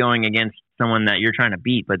could be going against someone that you're trying to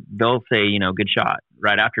beat, but they'll say, good shot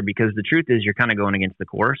right after, because the truth is you're kind of going against the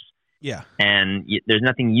course. Yeah. And there's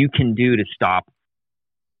nothing you can do to stop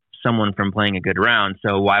someone from playing a good round.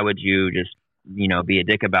 So why would you just, be a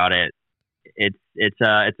dick about it? It's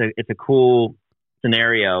a cool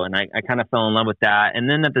scenario. And I kind of fell in love with that. And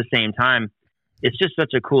then at the same time, it's just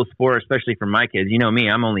such a cool sport, especially for my kids. You know me,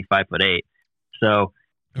 I'm only 5'8". So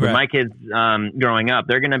with my kids growing up,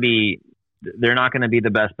 they're not going to be the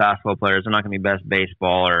best basketball players. They're not going to be best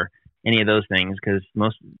baseball or any of those things, because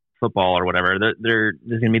most football or whatever, there's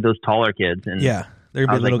going to be those taller kids. And they're going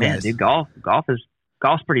to be little guys. Dude, golf is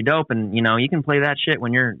golf's pretty dope, and you can play that shit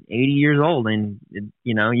when you're 80 years old, and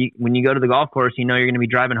when you go to the golf course, you're going to be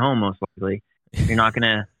driving home most likely. You're not going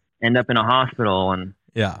to end up in a hospital, and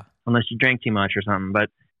unless you drank too much or something. But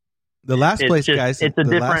the last place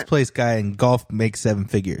guy in golf makes 7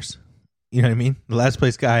 figures. You know what I mean? The last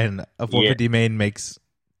place guy in a 450 main makes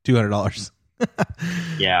 $200.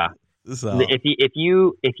 Yeah. So if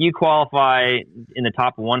you qualify in the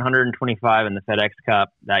top 125 in the FedEx Cup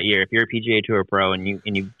that year, if you're a PGA Tour pro and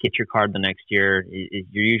you get your card the next year,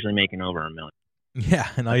 you're usually making over $1 million. Yeah,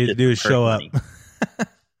 and all you have to do is show up.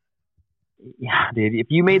 Yeah, dude. If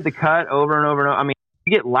you made the cut over and over and over, I mean,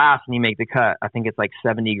 you get last and you make the cut. I think it's like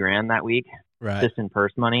 $70,000 that week, right? Just in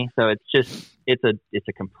purse money. So it's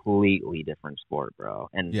a completely different sport, bro.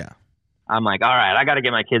 And yeah. I'm like, all right, I got to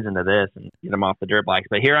get my kids into this and get them off the dirt bikes.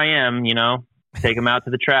 But here I am, take them out to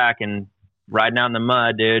the track and riding out in the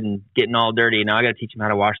mud, dude, and getting all dirty. Now I got to teach them how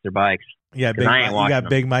to wash their bikes. Yeah, you got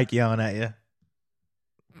Big Mike yelling at you.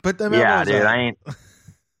 But dude, I ain't.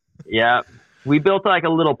 Yeah, we built like a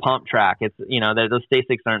little pump track. It's those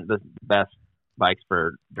Stasics aren't the best bikes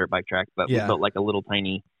for dirt bike track, but we built like a little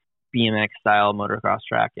tiny BMX style motocross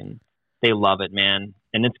track, and they love it, man.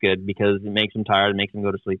 And it's good because it makes them tired, it makes them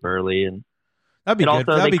go to sleep early, and that'd be good.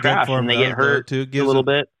 Also, they crash and they get hurt too. A little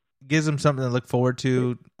bit. Gives them something to look forward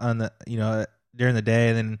to on the during the day,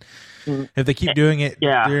 and then if they keep doing it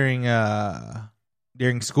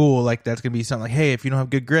during school, like that's gonna be something like, hey, if you don't have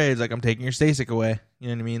good grades, like I'm taking your Stasic away. You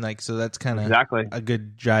know what I mean? Like, so that's kind of exactly a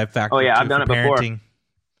good drive factor. Oh yeah, I've done it parenting.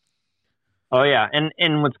 Before. Oh yeah,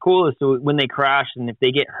 and what's cool is when they crash and if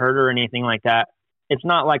they get hurt or anything like that, it's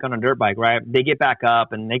not like on a dirt bike, right? They get back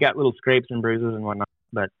up and they got little scrapes and bruises and whatnot,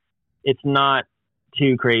 but it's not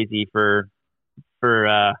too crazy for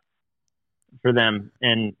them,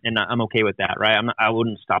 and I'm okay with that, right? I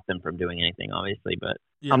wouldn't stop them from doing anything, obviously, but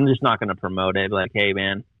I'm just not going to promote it. Like, hey,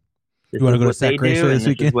 man, this is what they do, and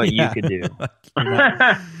this is what you could do.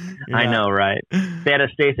 I know, right? If they had a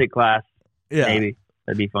Stasic class, maybe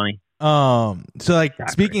that'd be funny. So like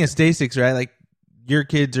speaking of Stasics, right? Like your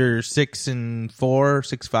kids are 6 and 4,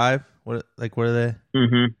 6'5". What are they?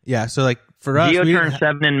 Mm-hmm. Yeah. So like for us, Gio turned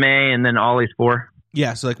 7 in May, and then Ollie's 4.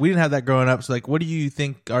 Yeah. So like we didn't have that growing up. So like, what do you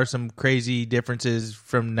think are some crazy differences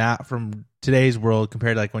from today's world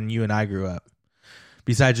compared to like when you and I grew up?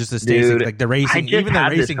 Besides just the Stasic, like the racing, even the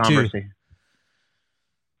racing too.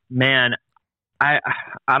 Man, I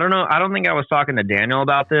don't know. I don't think I was talking to Daniel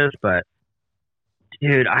about this, but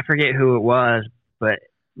dude, I forget who it was, but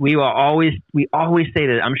we always say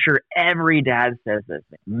that. I'm sure every dad says this.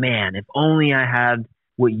 Man, if only I had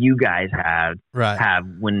what you guys have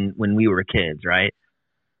when we were kids, right?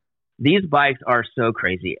 These bikes are so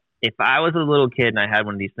crazy. If I was a little kid and I had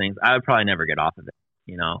one of these things, I would probably never get off of it,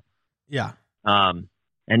 Yeah. And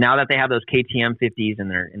now that they have those KTM 50s and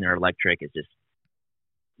they're electric, it's just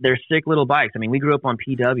they're sick little bikes. I mean, we grew up on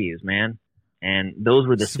PWs, man, and those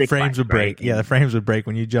were the sick frames bikes, would break. Right? Yeah, the frames would break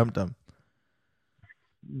when you jumped them.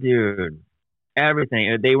 Dude,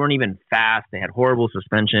 everything. They weren't even fast. They had horrible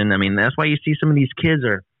suspension. I mean, that's why you see some of these kids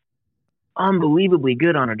are unbelievably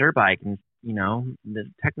good on a dirt bike, and the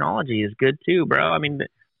technology is good too, bro. I mean,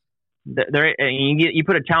 you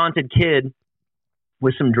put a talented kid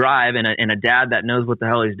with some drive and a dad that knows what the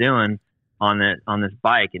hell he's doing on this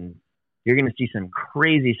bike, and you're going to see some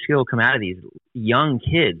crazy skill come out of these young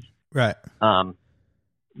kids. Right.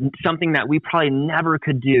 Something that we probably never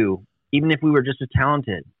could do, even if we were just as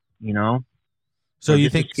talented, So you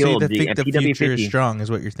think the future is strong is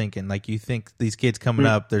what you're thinking. Like you think these kids coming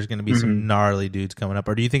up, there's going to be some gnarly dudes coming up,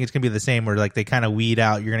 or do you think it's going to be the same where like they kind of weed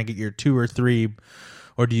out? You're going to get your 2 or 3,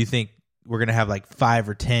 or do you think we're going to have like 5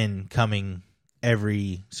 or 10 coming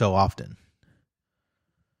every so often?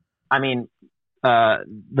 I mean, the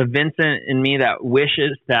Vincent in me that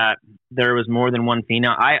wishes that there was more than one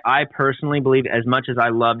phenom. I personally believe, as much as I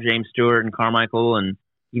love James Stewart and Carmichael and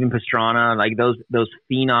even Pastrana, like those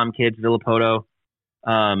phenom kids, Villapoto,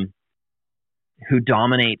 who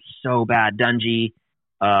dominate so bad, Dungey,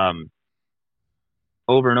 over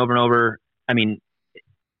and over and over. I mean,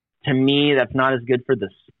 to me, that's not as good for the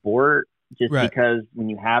sport, just because when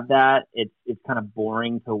you have that, it's kind of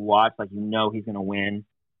boring to watch. Like, he's going to win.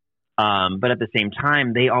 But at the same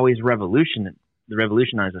time, they always revolutionize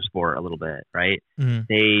the sport a little bit, right?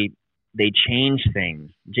 Mm-hmm. They change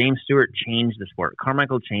things. James Stewart changed the sport.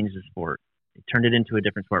 Carmichael changed the sport. He turned it into a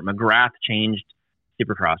different sport. McGrath changed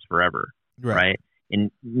Supercross forever, right?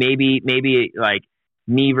 And maybe like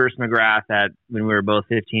me versus McGrath at when we were both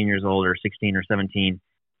 15 years old or 16 or 17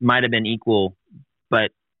 might have been equal,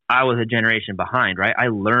 but I was a generation behind, right? I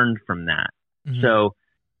learned from that. Mm-hmm. So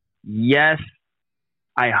yes,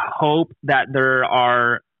 I hope that there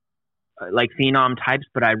are like phenom types,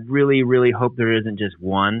 but I really, really hope there isn't just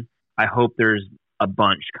one. I hope there's a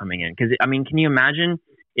bunch coming in. Because I mean, can you imagine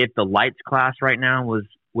if the lights class right now was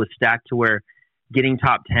stacked to where getting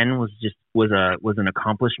top 10 was an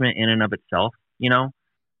accomplishment in and of itself? You know,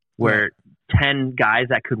 where 10 guys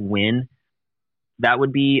that could win, that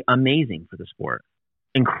would be amazing for the sport,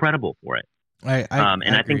 incredible for it.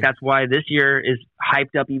 I think that's why this year is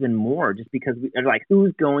hyped up even more, just because we're like,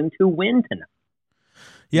 who's going to win tonight?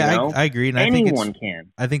 Yeah, you know? I agree. And anyone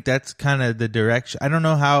can. I think that's kind of the direction. I don't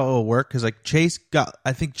know how it will work because like Chase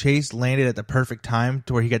landed at the perfect time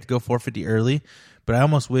to where he got to go 450 early. But I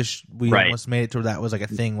almost wish we almost made it to where that was like a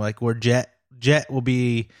thing, like where Jet will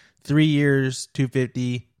be 3 years,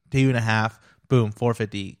 250, 2.5, boom,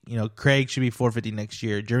 450. You know, Craig should be 450 next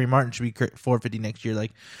year. Jeremy Martin should be 450 next year.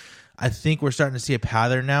 Like, I think we're starting to see a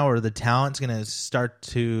pattern now where the talent's going to start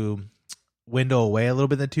to dwindle away a little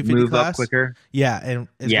bit in the 250 class. Move up quicker. Yeah,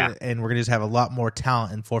 and we're going to just have a lot more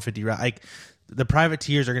talent in 450. Like, the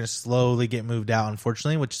privateers are going to slowly get moved out,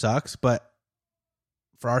 unfortunately, which sucks. But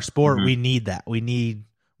for our sport, we need that. We need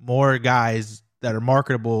more guys that are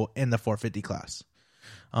marketable in the 450 class.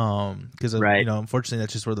 Because you know, unfortunately,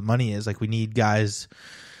 that's just where the money is. Like, we need guys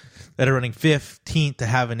that are running 15th to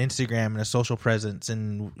have an Instagram and a social presence,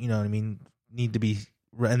 and you know what I mean, need to be,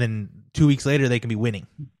 and then 2 weeks later they can be winning.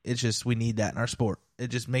 It's just, we need that in our sport. It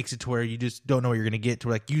just makes it to where you just don't know what you're going to get to.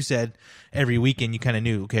 Like you said, every weekend you kind of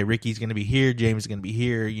knew, okay, Ricky's going to be here, James is going to be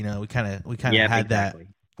here. You know, we kind of had exactly. that.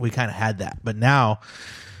 We kind of had that, but now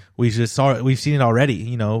we've seen it already.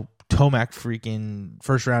 You know, Tomac freaking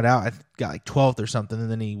first round out, I got like 12th or something, and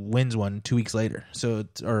then he wins one 2 weeks later,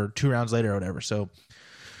 or 2 rounds later or whatever. So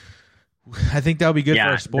I think that'll be good for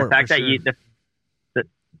our sport. The fact that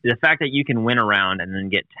the fact that you can win a round and then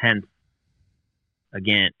get 10th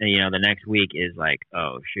again, you know, the next week is like,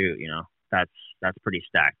 oh shoot, you know, that's pretty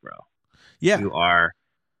stacked, bro. Yeah, you are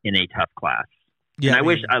in a tough class. Yeah, and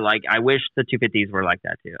I wish the 250s were like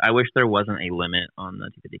that too. I wish there wasn't a limit on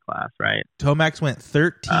the 250 class, right? Tomac went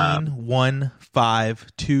 13, 1, 5,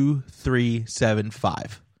 2, 3, 7,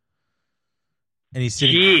 5. And he's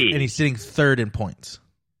sitting third in points.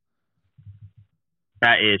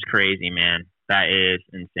 That is crazy, man. That is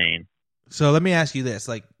insane. So let me ask you this.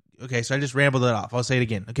 Like, okay, so I just rambled it off. I'll say it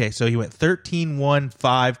again. Okay, so he went 13, 1,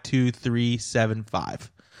 5, 2, 3, 7,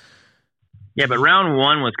 5. Yeah, but round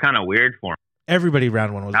 1 was kind of weird for him. Everybody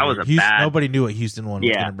round 1 was that weird. Was a bad. Nobody knew what Houston 1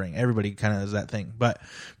 was going to bring. Everybody kind of is that thing. But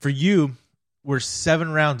for you, we're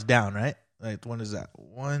 7 rounds down, right? Like, when is that?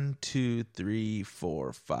 1, 2, 3,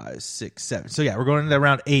 4, 5, 6, 7. So yeah, we're going into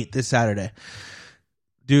round 8 this Saturday.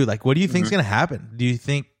 Dude, like, what do you think's going to happen? Do you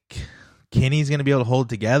think Kenny's going to be able to hold it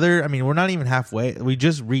together? I mean, we're not even halfway. We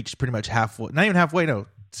just reached pretty much halfway. Not even halfway, no.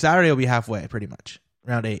 Saturday will be halfway, pretty much.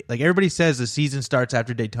 Round 8. Like, everybody says the season starts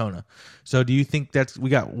after Daytona. So do you think we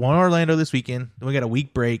got one Orlando this weekend, then we got a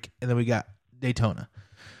week break, and then we got Daytona.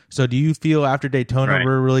 So do you feel after Daytona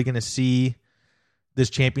we're really going to see this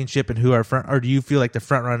championship and who our front, or do you feel like the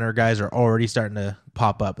front runner guys are already starting to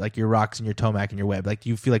pop up, like your Rocks and your Tomac and your Webb? Like, do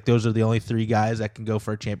you feel like those are the only 3 guys that can go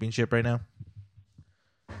for a championship right now?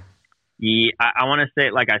 Yeah, I want to say,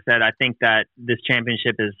 like I said, I think that this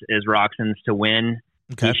championship is Roxon's to win.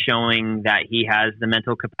 Okay. He's showing that he has the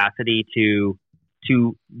mental capacity to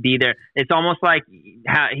be there. It's almost like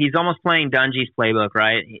he's almost playing Dungey's playbook,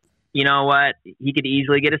 right? You know what? He could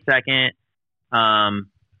easily get a second.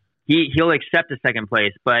 He'll accept a second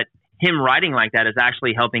place, but him riding like that is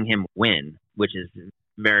actually helping him win, which is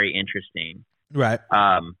very interesting. Right.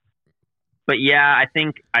 But yeah, I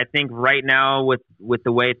think right now with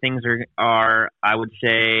the way things are, I would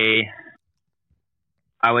say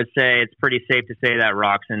it's pretty safe to say that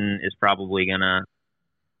Roczen is probably gonna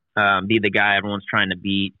be the guy everyone's trying to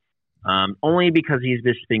beat. Only because he's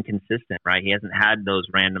just been consistent, right? He hasn't had those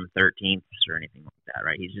random 13ths or anything like that,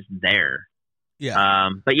 right? He's just there. Yeah.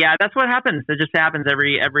 But yeah, that's what happens. It just happens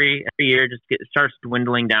every year. It starts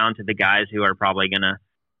dwindling down to the guys who are probably gonna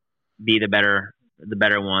be the better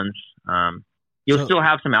ones. You'll still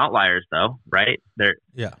have some outliers though, right?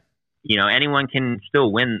 Yeah. You know, anyone can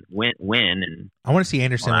still win, and I want to see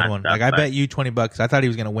Anderson win one. Like, I bet you $20. I thought he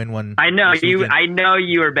was going to win one. I know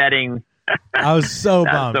you were betting. I was so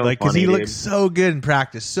bummed, so like, because he looked looked so good in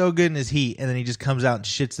practice, so good in his heat, and then he just comes out and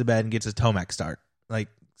shits the bed and gets a Tomac start. Like,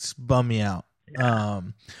 it's bummed me out. Yeah.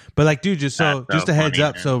 But like, dude, just a heads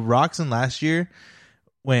up. Man. So Roczen last year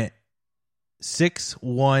went 6,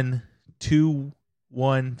 1, 2,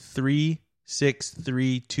 1, 3, 6,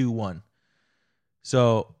 3, 2, 1.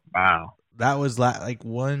 So wow, that was like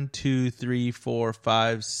 1, 2, 3, 4,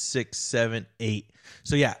 5, 6, 7, 8.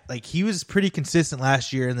 So yeah, like he was pretty consistent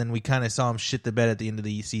last year, and then we kind of saw him shit the bed at the end of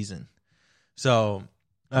the season. So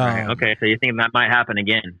Right. Okay, so you think that might happen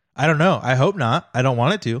again? I don't know. I hope not. I don't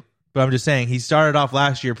want it to, but I'm just saying he started off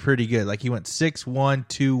last year pretty good. Like he went 6, 1,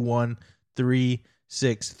 2, 1, 3,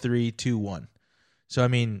 6, 3, 2, 1. So I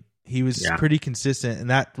mean, he was pretty consistent, and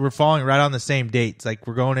that we're falling right on the same dates. Like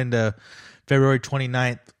we're going into February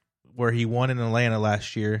 29th, where he won in Atlanta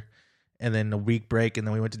last year, and then a week break, and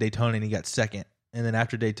then we went to Daytona and he got second. And then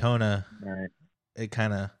after Daytona, it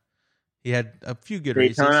kind of he had a few good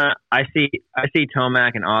Daytona, races. I see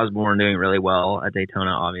Tomac and Osborne doing really well at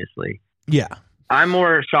Daytona. Obviously, yeah. I'm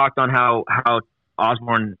more shocked on how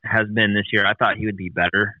Osborne has been this year. I thought he would be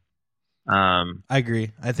better. I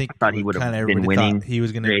agree. I thought he would have been winning. He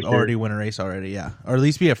was going to already win a race already, yeah, or at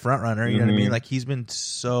least be a front runner. You know what I mean? Like he's been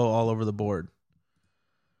so all over the board.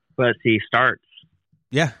 But see, starts.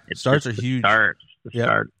 Yeah, starts are huge. Start.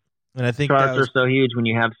 And I think starts are so huge when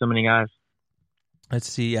you have so many guys. Let's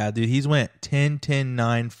see. Yeah, dude, he's went 10, 10,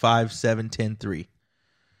 9, 5, 7, 10, 3.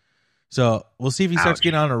 So we'll see if he starts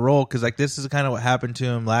getting on a roll, because like this is kind of what happened to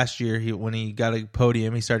him last year. When he got a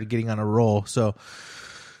podium, he started getting on a roll. So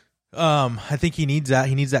I think he needs that.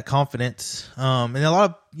 He needs that confidence. And a lot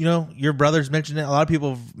of, your brothers mentioned it. A lot of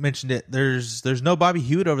people have mentioned it. There's no Bobby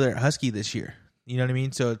Hewitt over there at Husky this year. You know what I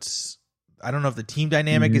mean? So I don't know if the team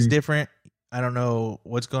dynamic is different. I don't know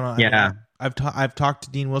what's going on. Yeah. I've talked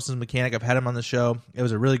to Dean Wilson's mechanic. I've had him on the show. It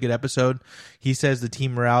was a really good episode. He says the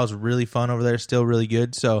team morale is really fun over there, still really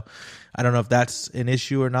good. So I don't know if that's an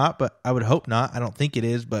issue or not, but I would hope not. I don't think it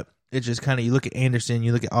is, but it's just kind of, you look at Anderson,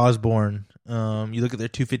 you look at Osborne, you look at their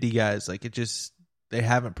 250 guys. Like they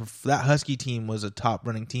haven't. That Husky team was a top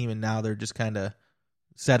running team, and now they're just kind of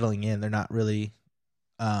settling in. They're not really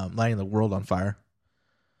lighting the world on fire.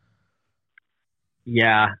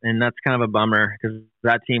 Yeah, and that's kind of a bummer, because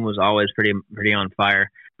that team was always pretty on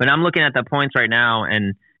fire. But I'm looking at the points right now,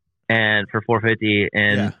 and for 450,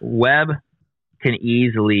 and Webb can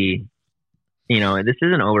easily, this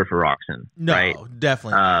isn't over for Roczen. No, right?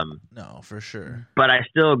 Definitely. No, for sure. But I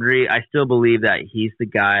still agree. I still believe that he's the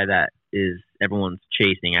guy that is everyone's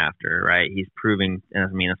chasing after, right? He's proving.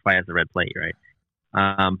 That's why he has the red plate, right?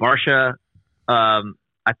 Barcia, I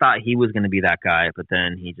thought he was going to be that guy, but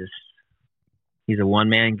then he's a one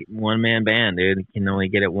man band, dude. He can only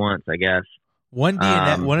get it once, I guess. One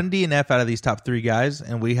DNF out of these top three guys,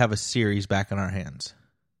 and we have a series back in our hands.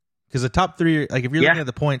 Because the top three, like if you're looking at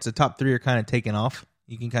the points, the top three are kind of taking off.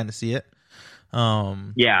 You can kind of see it. Yeah.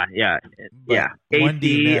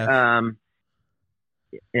 AC,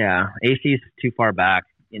 AC's too far back.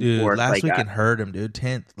 Dude, last weekend hurt him, dude.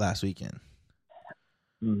 10th last weekend.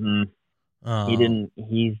 He didn't.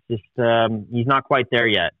 He's just. He's not quite there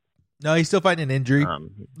yet. No, he's still fighting an injury.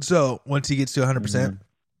 So once he gets to 100%,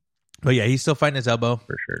 but yeah, he's still fighting his elbow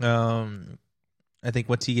for sure. I think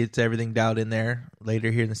once he gets everything dialed in there later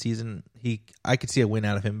here in the season, I could see a win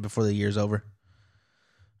out of him before the year's over.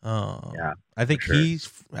 Yeah, I think sure.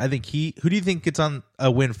 Who do you think gets on a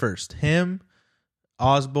win first? Him,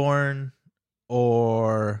 Osborne,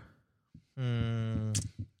 or I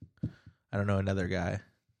don't know, another guy,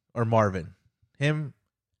 or Marvin? Him,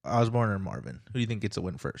 Osborne, or Marvin? Who do you think gets a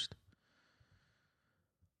win first?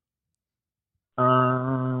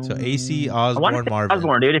 So AC, Osborne, Marvin.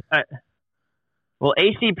 Osborne, dude. Well,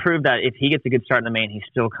 AC proved that if he gets a good start in the main, he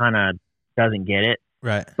still kind of doesn't get it.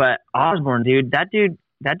 Right. But Osborne, dude, that dude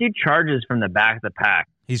charges from the back of the pack.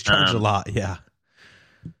 He's charged a lot, yeah.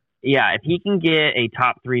 Yeah, if he can get a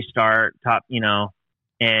top 3 start,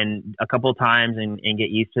 and a couple times and get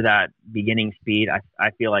used to that beginning speed, I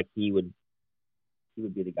feel like he would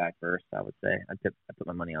be the guy first. I would say I put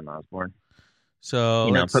my money on Osborne.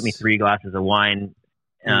 So put me 3 glasses of wine,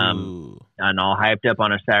 and all hyped up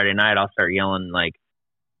on a Saturday night. I'll start yelling like,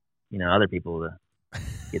 other people to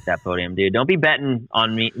get that podium, dude. Don't be betting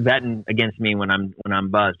against me when I'm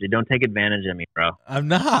buzzed, dude. Don't take advantage of me, bro. I'm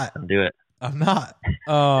not. Don't do it. I'm not.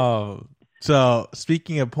 Oh, so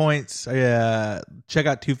speaking of points, check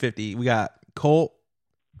out 250. We got Colt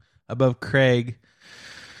above Craig.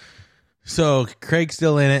 So Craig's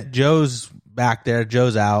still in it. Joe's back there.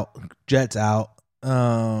 Joe's out. Jet's out.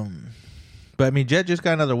 But I mean, Jet just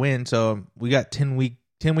got another win, so we got 10 week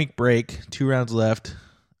break, 2 rounds left.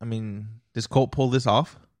 I mean, does Colt pull this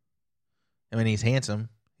off? I mean, he's handsome.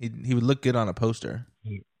 He would look good on a poster.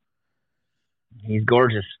 He's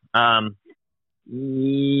gorgeous. I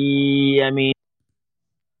mean,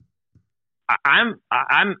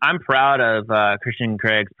 I'm proud of Christian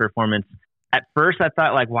Craig's performance. At first, I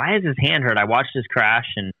thought, like, why is his hand hurt? I watched his crash,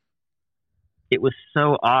 and it was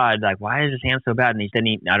so odd. Like, why is his hand so bad? And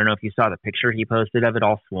I don't know if you saw the picture he posted of it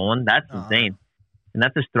all swollen. That's insane. And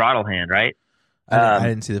that's his throttle hand, right? I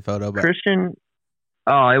didn't see the photo, but Christian,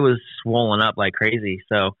 it was swollen up like crazy.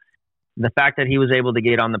 So the fact that he was able to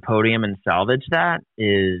get on the podium and salvage that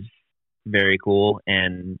is very cool.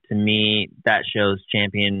 And to me, that shows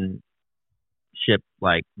championship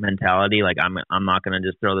like mentality. Like, I'm not going to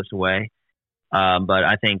just throw this away. But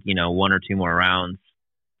I think, one or two more rounds,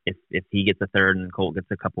 if he gets a third and Colt gets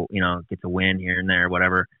a couple, gets a win here and there,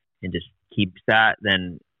 whatever, and just keeps that,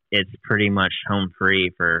 then it's pretty much home free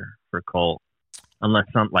for Colt. Unless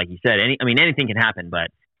like you said, anything can happen,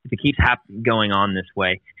 but if it keeps going on this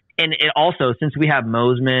way, and it also, since we have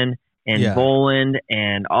Mosman and Boland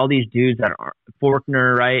and all these dudes that are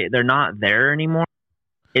Forkner, right? They're not there anymore.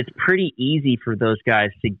 It's pretty easy for those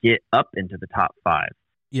guys to get up into the top 5.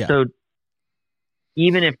 Yeah. So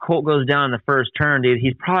even if Colt goes down in the first turn, dude,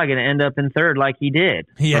 he's probably going to end up in third like he did.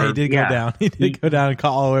 Yeah, he did go down. He did go down and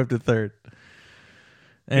call all the way up to third.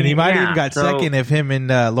 And he might have even got second if him and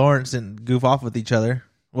Lawrence didn't goof off with each other.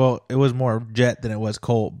 Well, it was more Jet than it was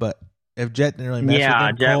Colt, but if Jet didn't really mess with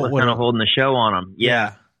him, Jet Colt was kind of holding the show on him.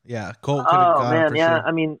 Yeah. Colt could have gone for sure.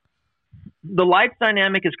 I mean, the lights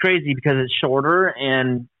dynamic is crazy because it's shorter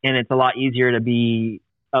and it's a lot easier to be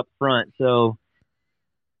up front. So,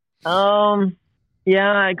 Colt's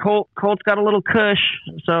got a little cush.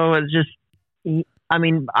 So it's just,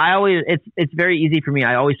 it's very easy for me.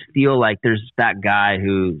 I always feel like there's that guy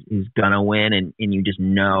who's gonna win, and you just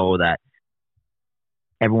know that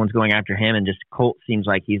everyone's going after him, and just Colt seems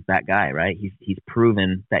like he's that guy, right? He's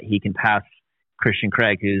proven that he can pass Christian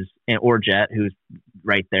Craig, or Jet, who's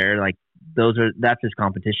right there. Like that's his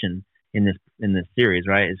competition in this series,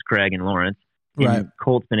 right? Is Craig and Lawrence. Right. And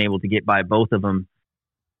Colt's been able to get by both of them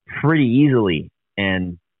pretty easily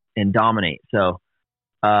and dominate. So,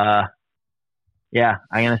 I'm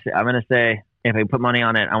gonna say if I put money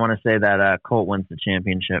on it, I want to say that Colt wins the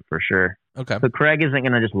championship for sure. Okay, but Craig isn't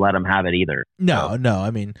gonna just let him have it either. No.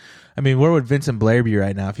 I mean, where would Vincent Blair be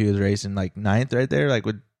right now if he was racing like 9th right there? Like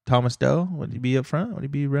with Thomas Doe, would he be up front? Would he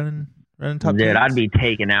be running top? Dude, 10s? I'd be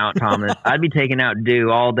taking out Thomas. I'd be taking out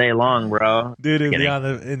Dew all day long, bro. Dude, would be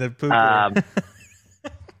in the poop.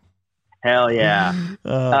 Hell yeah.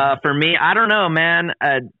 For me, I don't know, man.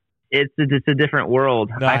 It's a different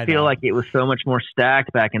world. No, I feel like it was so much more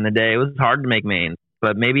stacked back in the day. It was hard to make mains,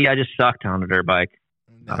 but maybe I just sucked on a dirt bike.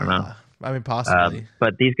 I don't know. I mean, possibly.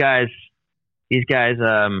 But these guys. It's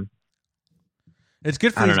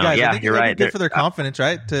good for these guys. Yeah, I think you're right. Good for their confidence,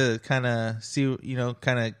 right? To kind of see,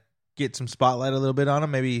 kind of get some spotlight a little bit on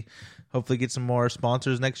them. Maybe, hopefully, get some more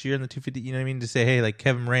sponsors next year in the 250. You know what I mean? To say, hey, like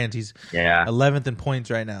Kevin Rand, he's 11th in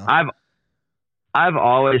points right now. I've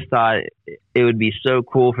always thought it would be so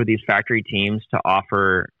cool for these factory teams to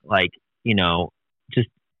offer, like, just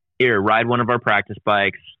here, ride one of our practice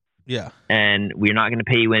bikes. Yeah. And we're not going to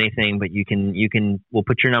pay you anything, but we'll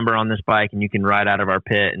put your number on this bike and you can ride out of our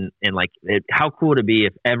pit. And like, how cool would it be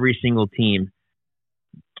if every single team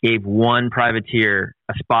gave one privateer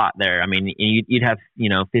a spot there? I mean, you'd have,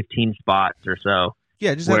 15 spots or so.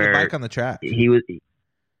 Yeah. Just have the bike on the track. He was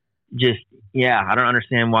just, I don't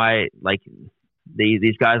understand why, like,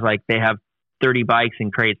 these guys, like, they have 30 bikes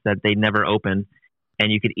and crates that they never open,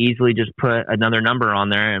 and you could easily just put another number on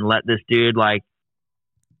there and let this dude like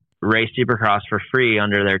race Supercross for free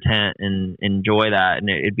under their tent and enjoy that. And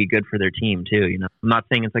it'd be good for their team too. I'm not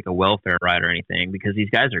saying it's like a welfare ride or anything, because these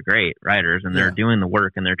guys are great riders and they're doing the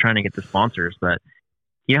work and they're trying to get the sponsors, but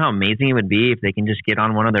you know how amazing it would be if they can just get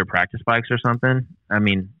on one of their practice bikes or something. I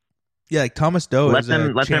mean, yeah, like Thomas Doe is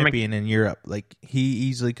a champion in Europe. Like, he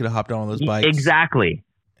easily could have hopped on one of those bikes. Exactly.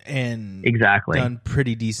 And done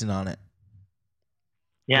pretty decent on it.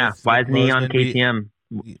 Yeah. Why isn't he on KTM?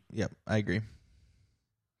 Yep, I agree.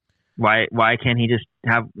 Why can't he just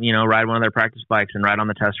have, ride one of their practice bikes and ride on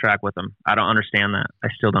the test track with them? I don't understand that. I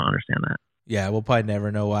still don't understand that. Yeah, we'll probably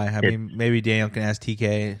never know why. I mean, maybe Daniel can ask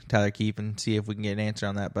TK, Tyler Keefe, and see if we can get an answer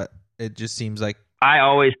on that, but it just seems like... I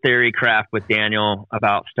always theory craft with Daniel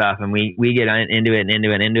about stuff, and we get into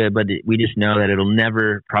it, but we just know that it'll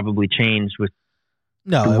never probably change with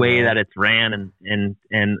the way that it's ran and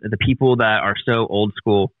the people that are so old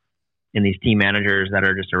school in these team managers that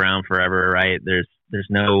are just around forever, right? There's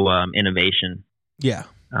no innovation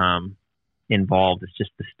involved. It's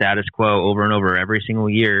just the status quo over and over every single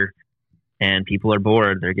year, and people are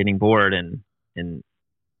bored. They're getting bored, and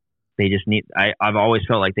they just need. I've always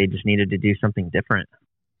felt like they just needed to do something different,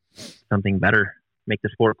 something better, make the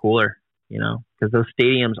sport cooler. Because those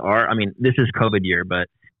stadiums are. I mean, this is COVID year, but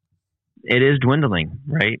it is dwindling,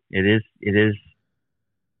 right? It is.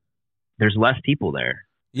 There's less people there.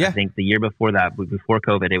 Yeah. I think the year before that, before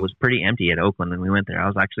COVID, it was pretty empty at Oakland when we went there. I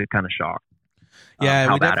was actually kind of shocked. Yeah,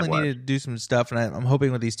 how we bad definitely it was. need to do some stuff, and I'm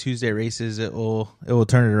hoping with these Tuesday races, it will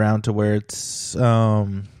turn it around to where it's a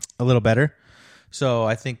little better. So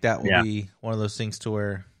I think that will be one of those things to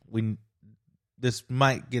where this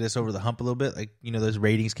might get us over the hump a little bit. Like, those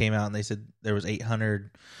ratings came out and they said there was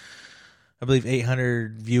 800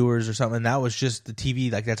 viewers or something. And that was just the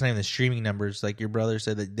TV. Like, that's not even the streaming numbers. Like, your brother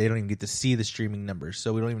said that they don't even get to see the streaming numbers.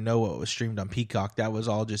 So we don't even know what was streamed on Peacock. That was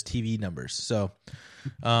all just TV numbers. So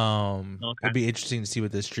it'd be interesting to see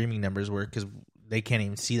what the streaming numbers were because they can't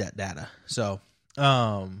even see that data. So,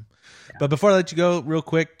 but before I let you go real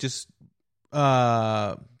quick, just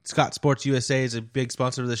Scott Sports USA is a big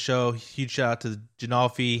sponsor of the show. Huge shout out to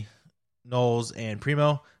Janalfi, Knowles, and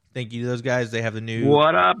Primo. Thank you to those guys. They have the new...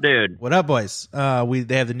 What up, dude? What up, boys? They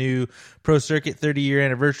have the new Pro Circuit 30-year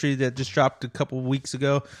anniversary that just dropped a couple of weeks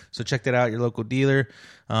ago. So check that out at your local dealer.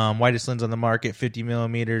 Widest lens on the market, 50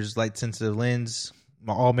 millimeters, light-sensitive lens,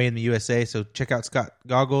 all made in the USA. So check out Scott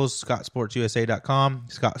Goggles, scottsportsusa.com,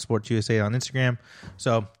 Scott Sports USA on Instagram.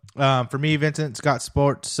 So for me, Vincent, Scott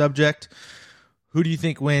Sports subject. Who do you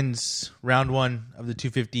think wins round one of the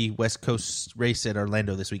 250 West Coast race at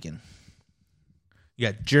Orlando this weekend?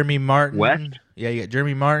 You got Jeremy Martin. West? Yeah, you got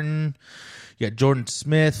Jeremy Martin. You got Jordan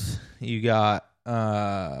Smith. You got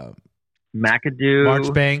McAdoo.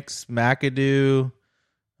 Marchbanks, McAdoo,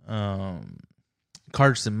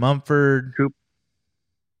 Carson Mumford.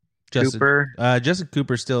 Cooper. Justin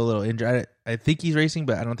Cooper's still a little injured. I think he's racing,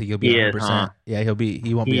 but I don't think he'll be 100%. Huh? Yeah,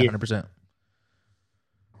 he won't be 100%.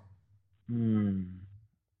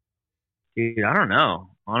 Dude, I don't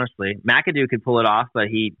know. Honestly, McAdoo could pull it off, but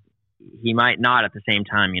he might not at the same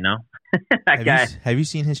time. Have you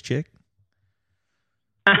seen his chick?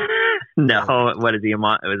 No, what is he? It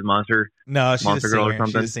was Monster. No, she's Monster a Girl singer. or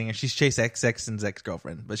something. She's a singer. She's Chase Sexton's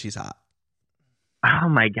ex-girlfriend, but she's hot. Oh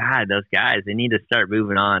my God, those guys! They need to start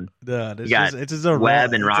moving on. Dude, it's just a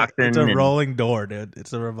Webb and Roxon. It's a rolling door, dude.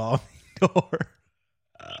 It's a revolving door.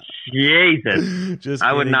 Jesus,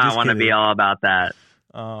 I would not want to be all about that.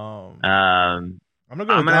 I'm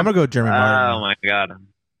gonna go Jeremy Martin. Oh my God,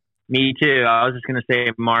 me too. I was just gonna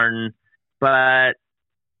say Martin, but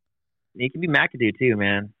it could be McAdoo too,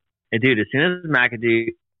 man. And dude, as soon as McAdoo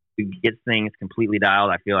gets things completely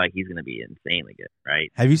dialed, I feel like he's gonna be insanely good.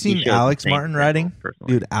 Right? Have you seen Alex Martin riding?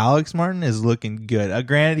 Personally. Dude, Alex Martin is looking good.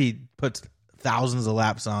 Granted, he puts thousands of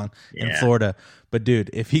laps on in Florida, but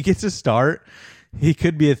dude, if he gets a start, he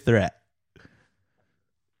could be a threat.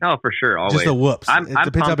 Oh, for sure. Always. Just the whoops. It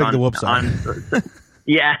depends how big the whoops are.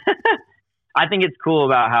 Yeah. I think it's cool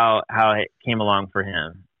about how it came along for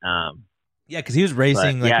him. Yeah, because he was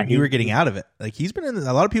racing when you were getting out of it. Like, he's been in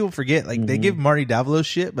a lot of people forget. Like, they give Marty Davalos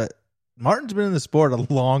shit, but Martin's been in the sport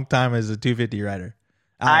a long time as a 250 rider.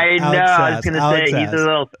 I know. I was going to say, he's a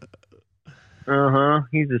little...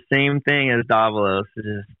 He's the same thing as Davalos.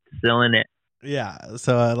 Just still in it. Yeah,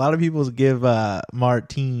 so a lot of people give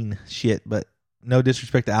Martin shit, but no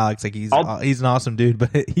disrespect to Alex, like he's an awesome dude,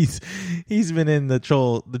 but he's been in the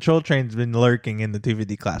troll train's been lurking in the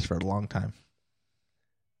 250 class for a long time.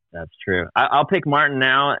 That's true. I'll pick Martin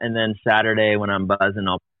now, and then Saturday when I'm buzzing,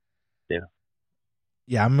 I'll do.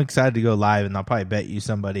 Yeah, I'm excited to go live, and I'll probably bet you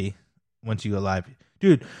somebody once you go live,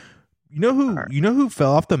 dude. You know who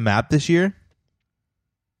fell off the map this year?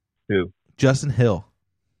 Who? Justin Hill.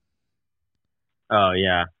 Oh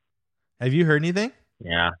yeah. Have you heard anything?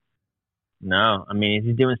 Yeah. No, I mean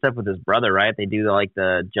he's doing stuff with his brother, right? They do like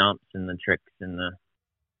the jumps and the tricks and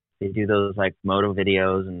they do those like moto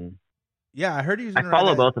videos and. Yeah, I heard he was. I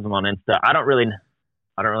follow both of them on Insta. I don't really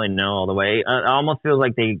know all the way. It almost feels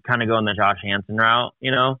like they kind of go on the Josh Hansen route,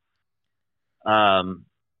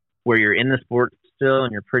 where you're in the sport still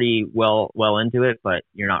and you're pretty well into it, but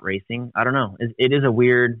you're not racing. I don't know. It is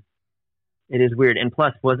weird. And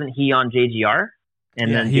plus, wasn't he on JGR? And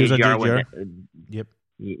then he was on JGR. went. Yep.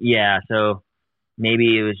 Yeah, so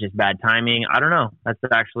maybe it was just bad timing. I don't know. That's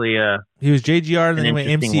actually he was JGR and then he went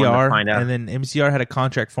MCR, and then MCR had a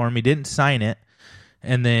contract for him. He didn't sign it,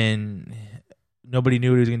 and then nobody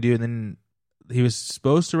knew what he was going to do. And then he was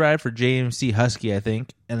supposed to ride for JMC Husky, I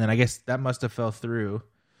think, and then I guess that must have fell through.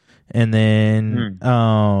 And then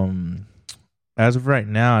as of right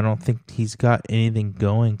now, I don't think he's got anything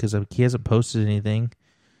going because he hasn't posted anything.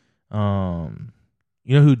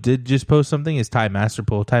 You know who did just post something is Ty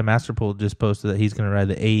Masterpool. Ty Masterpool just posted that he's going to ride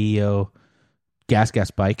the AEO gas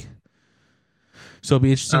bike. So it'll be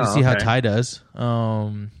interesting to see how Ty does.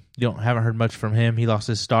 Haven't heard much from him. He lost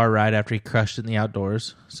his star ride after he crushed it in the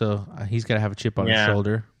outdoors. So he's got to have a chip on his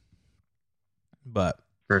shoulder. But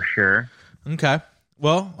for sure. Okay.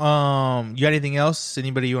 Well, you got anything else?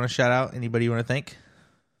 Anybody you want to shout out? Anybody you want to thank?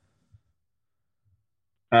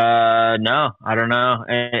 No, I don't know.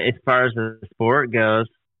 As far as the sport goes,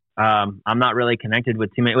 I'm not really connected with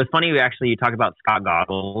too many. It was funny, you talk about Scott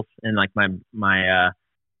Goggles and like my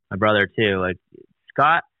brother too. Like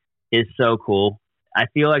Scott is so cool. I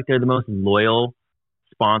feel like they're the most loyal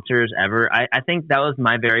sponsors ever. I think that was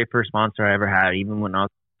my very first sponsor I ever had, even when I was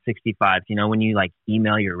 65. You know, when you like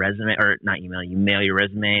email your resume, or not email, you mail your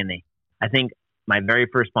resume, and I think my very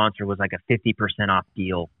first sponsor was like a 50% off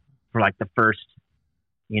deal for like the first,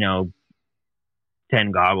 10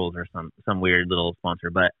 goggles or some weird little sponsor.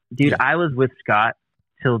 But dude, I was with Scott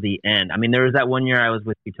till the end. I mean, there was that one year I was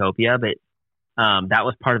with Utopia, but that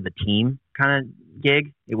was part of the team kind of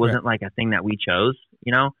gig. It wasn't like a thing that we chose,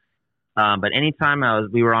 but anytime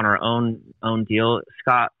we were on our own deal,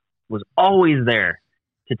 Scott was always there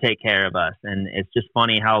to take care of us. And it's just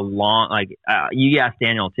funny how long, like you asked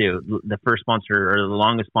Daniel too, the first sponsor or the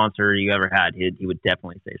longest sponsor you ever had, he would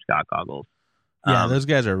definitely say Scott Goggles. Yeah, those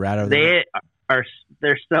guys are rad over there.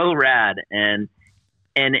 They're so rad, and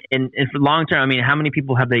for long term, I mean, how many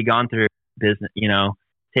people have they gone through business,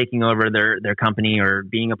 taking over their company or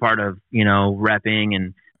being a part of, repping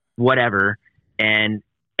and whatever, and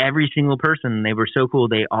every single person, they were so cool.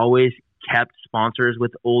 They always kept sponsors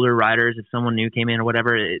with older riders. If someone new came in or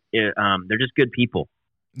whatever, they're just good people.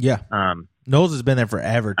 Yeah. Knowles has been there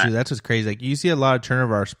forever too. That's what's crazy. Like you see a lot of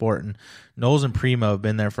turnover our sport, and Knowles and Primo have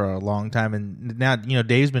been there for a long time. And now,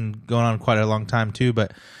 Dave's been going on quite a long time too.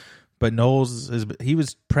 But Knowles he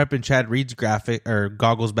was prepping Chad Reed's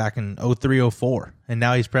goggles back in 03, 04, and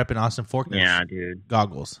now he's prepping Austin Faulkner's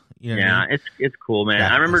goggles. You know what I mean? It's cool, man.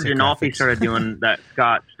 I remember Denolfi started doing that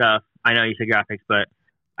Scott stuff. I know you said graphics, but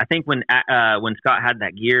I think when Scott had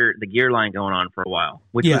the gear line going on for a while,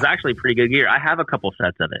 which was actually pretty good gear. I have a couple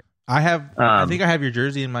sets of it. I think I have your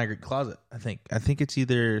jersey in my closet. I think it's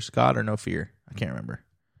either Scott or No Fear. I can't remember.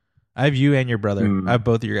 I have you and your brother. I have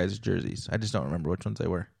both of your guys' jerseys. I just don't remember which ones they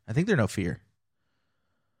were. I think they're No Fear.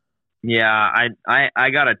 Yeah, I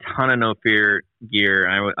got a ton of No Fear gear.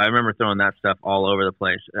 I remember throwing that stuff all over the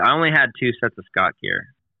place. I only had 2 sets of Scott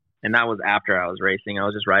gear, and that was after I was racing. I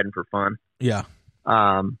was just riding for fun. Yeah.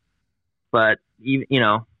 But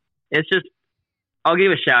it's just, I'll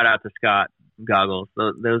give a shout out to Scott Goggles.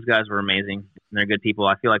 Those guys were amazing. They're good people.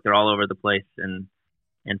 I feel like they're all over the place, and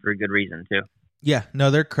for a good reason too. Yeah, no,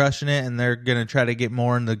 they're crushing it, and they're gonna try to get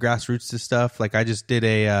more in the grassroots to stuff. Like I just did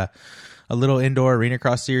a little indoor arena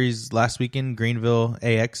cross series last weekend, Greenville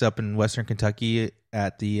AX up in Western Kentucky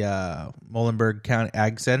at the Muhlenberg County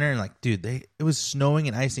Ag Center, and like, dude, it was snowing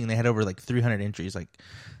and icing. They had over like 300 entries. Like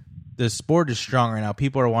the sport is strong right now.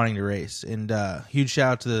 People are wanting to race, and huge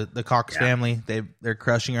shout out to the Cox family. They're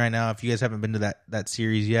crushing right now. If you guys haven't been to that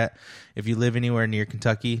series yet, if you live anywhere near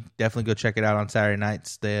Kentucky, definitely go check it out on Saturday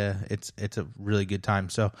nights. It's a really good time.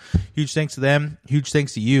 So huge thanks to them. Huge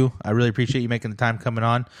thanks to you. I really appreciate you making the time coming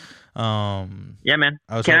on. Yeah, man.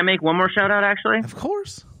 Can I make one more shout out? Actually, of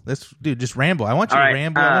course. Just ramble. I want you to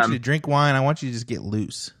ramble. I want you to drink wine. I want you to just get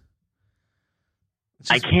loose.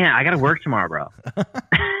 I can't. I got to work tomorrow, bro.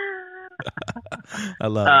 I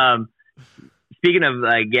love it. Speaking of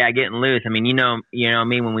getting loose. I mean, you know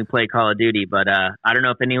me when we play Call of Duty, but I don't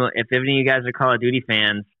know if any of you guys are Call of Duty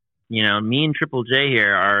fans. Me and Triple J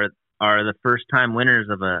here are the first time winners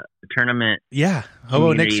of a tournament. Yeah,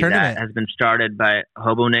 Hobo Nick's tournament that has been started by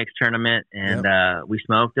Hobo Nick's tournament, and we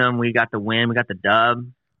smoked them. We got the win. We got the dub,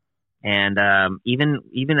 and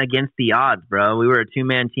even against the odds, bro, we were a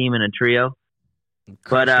 2-man team in a trio.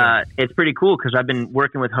 But it's pretty cool because I've been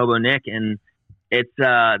working with Hobo Nick, and it's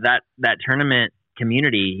that tournament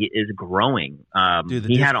community is growing. Dude,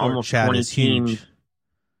 he had almost 20 teams. Huge.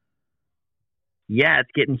 Yeah, it's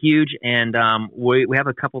getting huge, and we have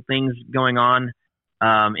a couple things going on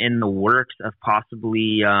in the works of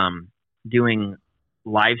possibly doing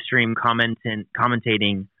live stream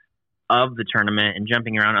commentating of the tournament and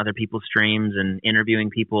jumping around other people's streams and interviewing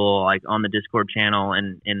people like on the Discord channel.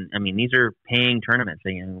 And I mean, these are paying tournaments. So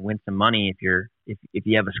you can win some money if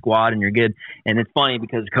you have a squad and you're good. And it's funny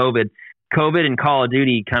because COVID and Call of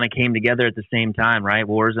Duty kind of came together at the same time, right?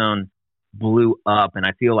 Warzone blew up, and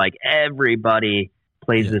I feel like everybody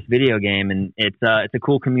plays this video game, and it's a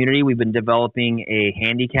cool community. We've been developing a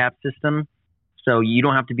handicap system, so you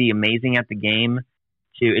don't have to be amazing at the game.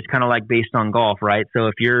 It's kind of like based on golf, right? So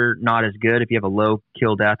if you're not as good, if you have a low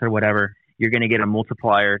kill death or whatever, you're going to get a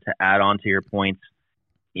multiplier to add on to your points.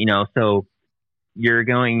 So you're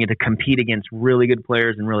going to compete against really good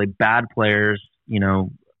players and really bad players,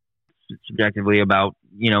 subjectively about,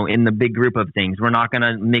 in the big group of things. We're not going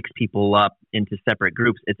to mix people up into separate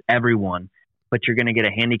groups. It's everyone. but you're going to get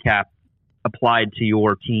a handicap applied to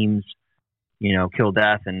your team's, kill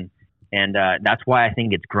death. And that's why I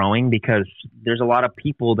think it's growing, because there's a lot of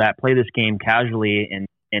people that play this game casually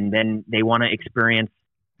and then they want to experience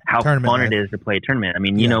how fun it is to play a tournament. I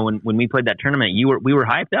mean, when we played that tournament, we were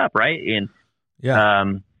hyped up, right? And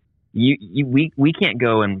we can't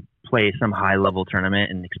go and play some high level tournament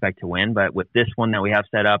and expect to win, but with this one that we have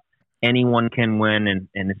set up, anyone can win, and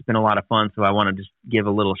it's been a lot of fun. So I want to just give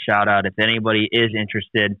a little shout out if anybody is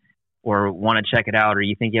interested or want to check it out, or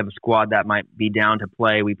you think you have a squad that might be down to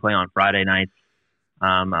play. We play on Friday nights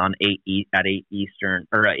on 8 Eastern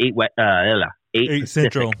or 8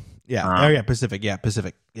 Central. Yeah. Pacific. Yeah,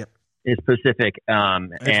 Pacific. Yep. It's Pacific.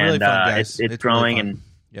 It's really fun, guys. It's growing, really and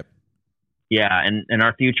yep. Yeah, and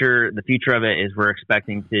the future of it is we're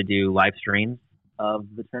expecting to do live streams of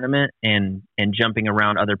the tournament and jumping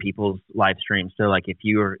around other people's live streams. So like if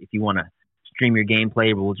you want to stream your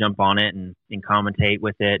gameplay, we'll jump on it and commentate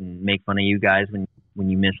with it and make fun of you guys when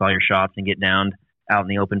you miss all your shots and get downed out in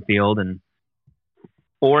the open field,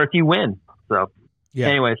 or if you win. So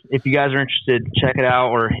anyways, if you guys are interested, check it out,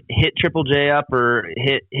 or hit Triple J up, or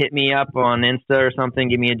hit me up on Insta or something.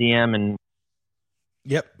 Give me a DM and.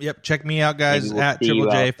 Yep. Check me out, guys, at Triple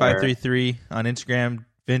J533 on Instagram.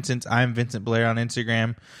 I'm Vincent Blair on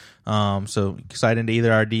Instagram. So slide into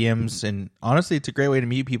either our DMs, and honestly, it's a great way to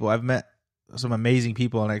meet people. I've met some amazing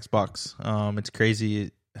people on Xbox. It's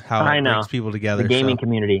crazy how it brings people together. The gaming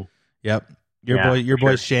community. Yep. Your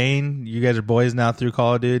boy Shane. You guys are boys now through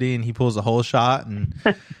Call of Duty, and he pulls a whole shot, and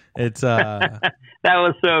it's that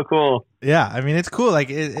was so cool. Yeah, I mean, it's cool.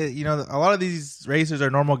 Like a lot of these racers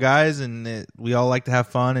are normal guys, and we all like to have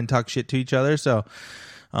fun and talk shit to each other. So,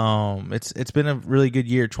 it's been a really good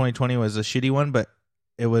year. 2020 was a shitty one, but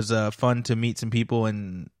it was fun to meet some people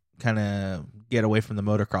and kind of get away from the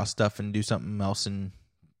motocross stuff and do something else and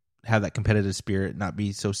have that competitive spirit, not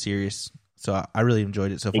be so serious. So I really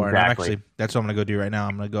enjoyed it so far. Exactly. And that's what I'm going to go do right now.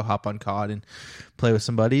 I'm going to go hop on COD and play with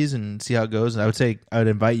some buddies and see how it goes. And I would say I would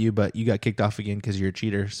invite you, but you got kicked off again because you're a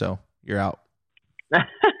cheater. So you're out.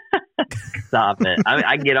 Stop it.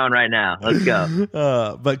 I can get on right now. Let's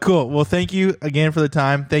go. But cool. Well, thank you again for the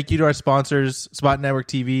time. Thank you to our sponsors, Spot Network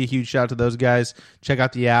TV. Huge shout out to those guys. Check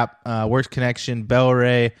out the app, Works Connection,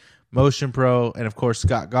 Bel-Ray, Motion Pro, and of course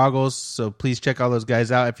Scott Goggles. So please check all those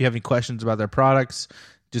guys out. If you have any questions about their products,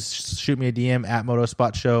 just shoot me a DM at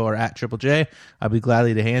Motospot Show or at Triple J. I'll be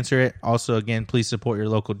gladly to answer it. Also, again, please support your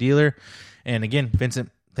local dealer. And again, Vincent,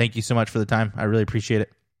 thank you so much for the time. I really appreciate it.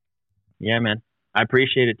 Yeah, man. I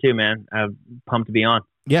appreciate it too, man. I'm pumped to be on.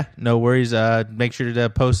 Yeah, no worries. Make sure to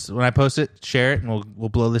post when I post it, share it, and we'll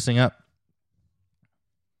blow this thing up.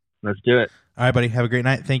 Let's do it. All right, buddy. Have a great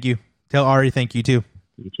night. Thank you. Tell Ari thank you too.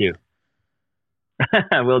 You too.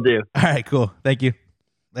 Will do. All right, cool. Thank you.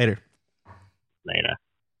 Later.